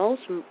the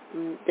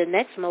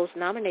next most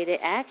nominated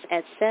acts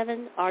at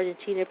 7.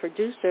 Argentina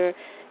producer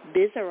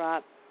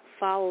Bizarrap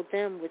followed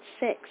them with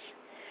 6.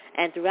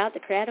 And throughout the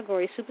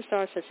category,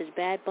 superstars such as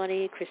Bad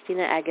Bunny,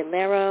 Christina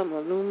Aguilera,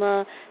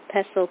 Maluma,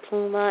 Peso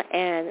Pluma,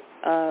 and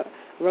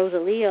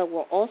Rosalia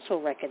were also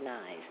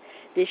recognized.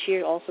 This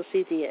year also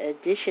sees the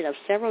addition of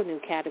several new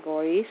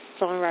categories: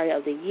 Songwriter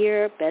of the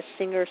Year, Best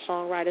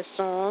Singer-Songwriter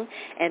Song,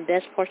 and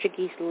Best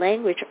Portuguese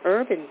Language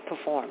Urban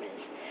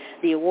Performance.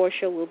 The award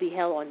show will be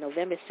held on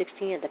November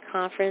 16 at the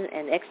Conference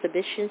and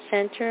Exhibition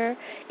Center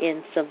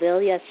in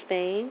Sevilla,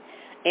 Spain,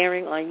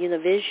 airing on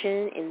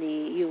Univision in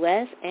the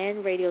U.S.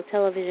 and Radio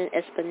Television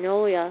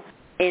Española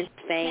in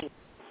Spain.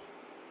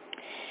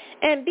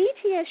 And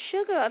BTS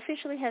Sugar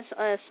officially has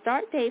a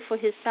start date for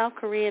his South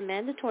Korean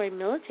mandatory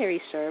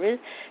military service.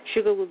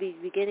 Sugar will be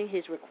beginning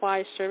his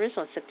required service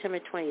on September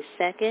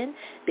 22nd.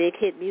 Big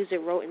Hit Music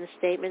wrote in a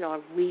statement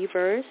on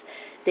Weverse.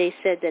 They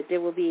said that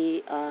there will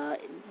be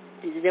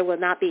there will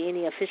not be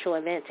any official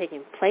event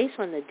taking place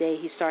on the day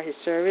he started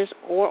his service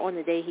or on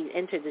the day he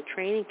entered the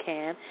training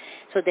camp,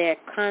 so they're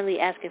kindly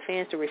asking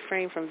fans to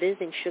refrain from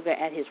visiting Sugar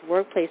at his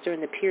workplace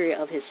during the period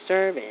of his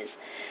service.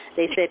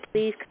 They said,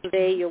 please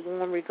convey your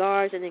warm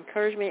regards and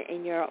encouragement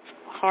in your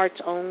hearts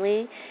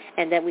only,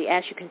 and that we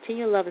ask you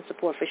continue love and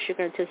support for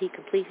Sugar until he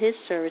completes his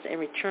service and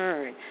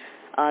return.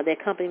 Their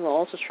company will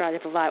also try to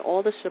provide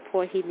all the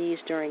support he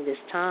needs during this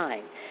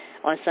time.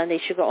 On Sunday,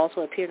 Sugar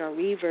also appeared on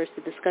Reverse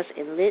to discuss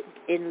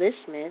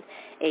enlistment.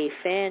 A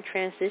fan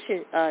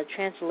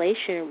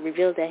translation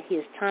revealed that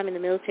his time in the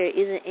military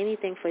isn't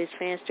anything for his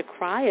fans to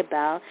cry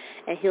about,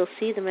 and he'll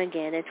see them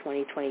again in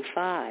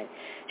 2025.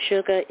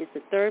 Sugar is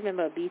the third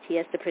member of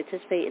BTS to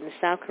participate in the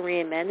South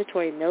Korean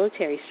mandatory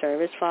military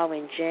service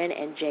following Jin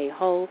and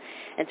J-Ho,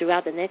 and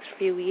throughout the next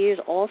few years,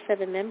 all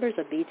 7 members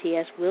of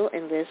BTS will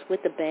enlist,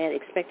 with the band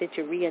expected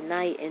to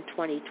reunite in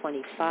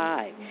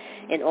 2025.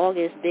 In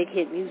August, Big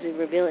Hit Music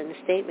revealed in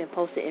a statement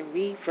posted in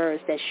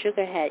Reverse that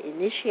Sugar had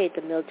initiated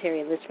the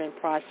military enlistment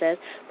process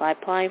by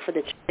applying for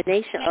the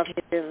termination of his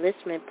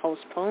enlistment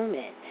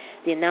postponement.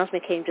 The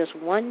announcement came just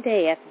one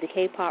day after the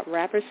K-pop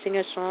rapper,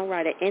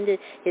 singer-songwriter ended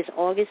his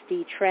August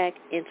D track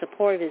in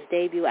support of his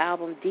debut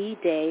album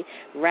D-Day,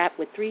 wrapped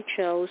with 3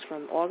 shows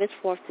from August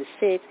 4th to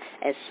 6th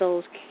at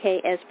Seoul's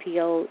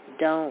KSPO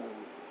Dome.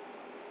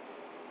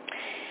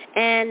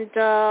 And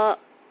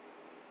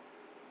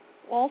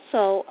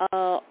also,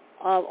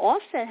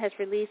 Offset has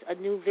released a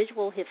new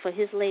visual hit for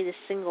his latest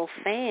single,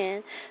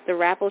 Fan. The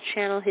rapper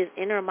channeled his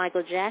inner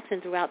Michael Jackson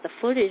throughout the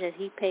footage as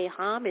he paid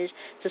homage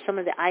to some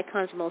of the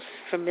icon's most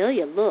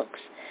familiar looks.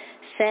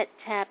 Set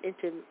tapped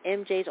into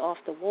MJ's Off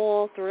the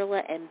Wall,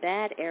 Thriller, and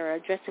Bad era,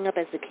 dressing up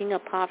as the king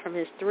of pop from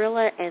his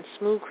Thriller and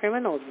Smooth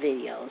Criminals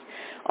videos.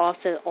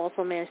 Offset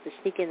also managed to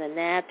sneak in a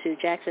nab to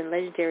Jackson's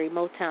legendary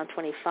Motown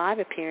 25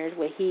 appearance,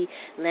 where he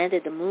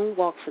landed the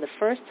moonwalk for the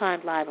first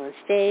time live on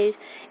stage.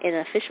 In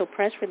an official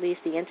press release,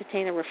 the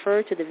entertainer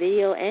referred to the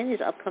video and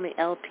his upcoming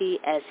LP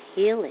as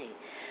healing.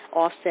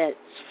 Offset's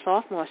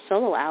sophomore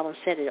solo album,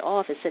 Set It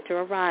Off, is set to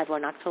arrive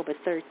on October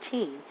 13,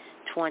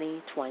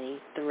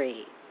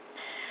 2023.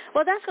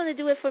 Well, that's going to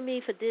do it for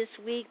me for this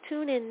week.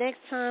 Tune in next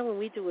time when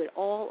we do it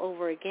all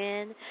over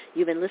again.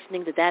 You've been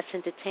listening to That's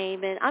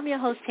Entertainment. I'm your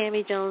host,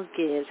 Tammy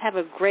Jones-Gibbs. Have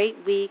a great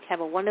week. Have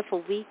a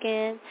wonderful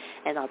weekend,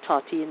 and I'll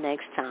talk to you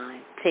next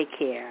time. Take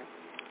care.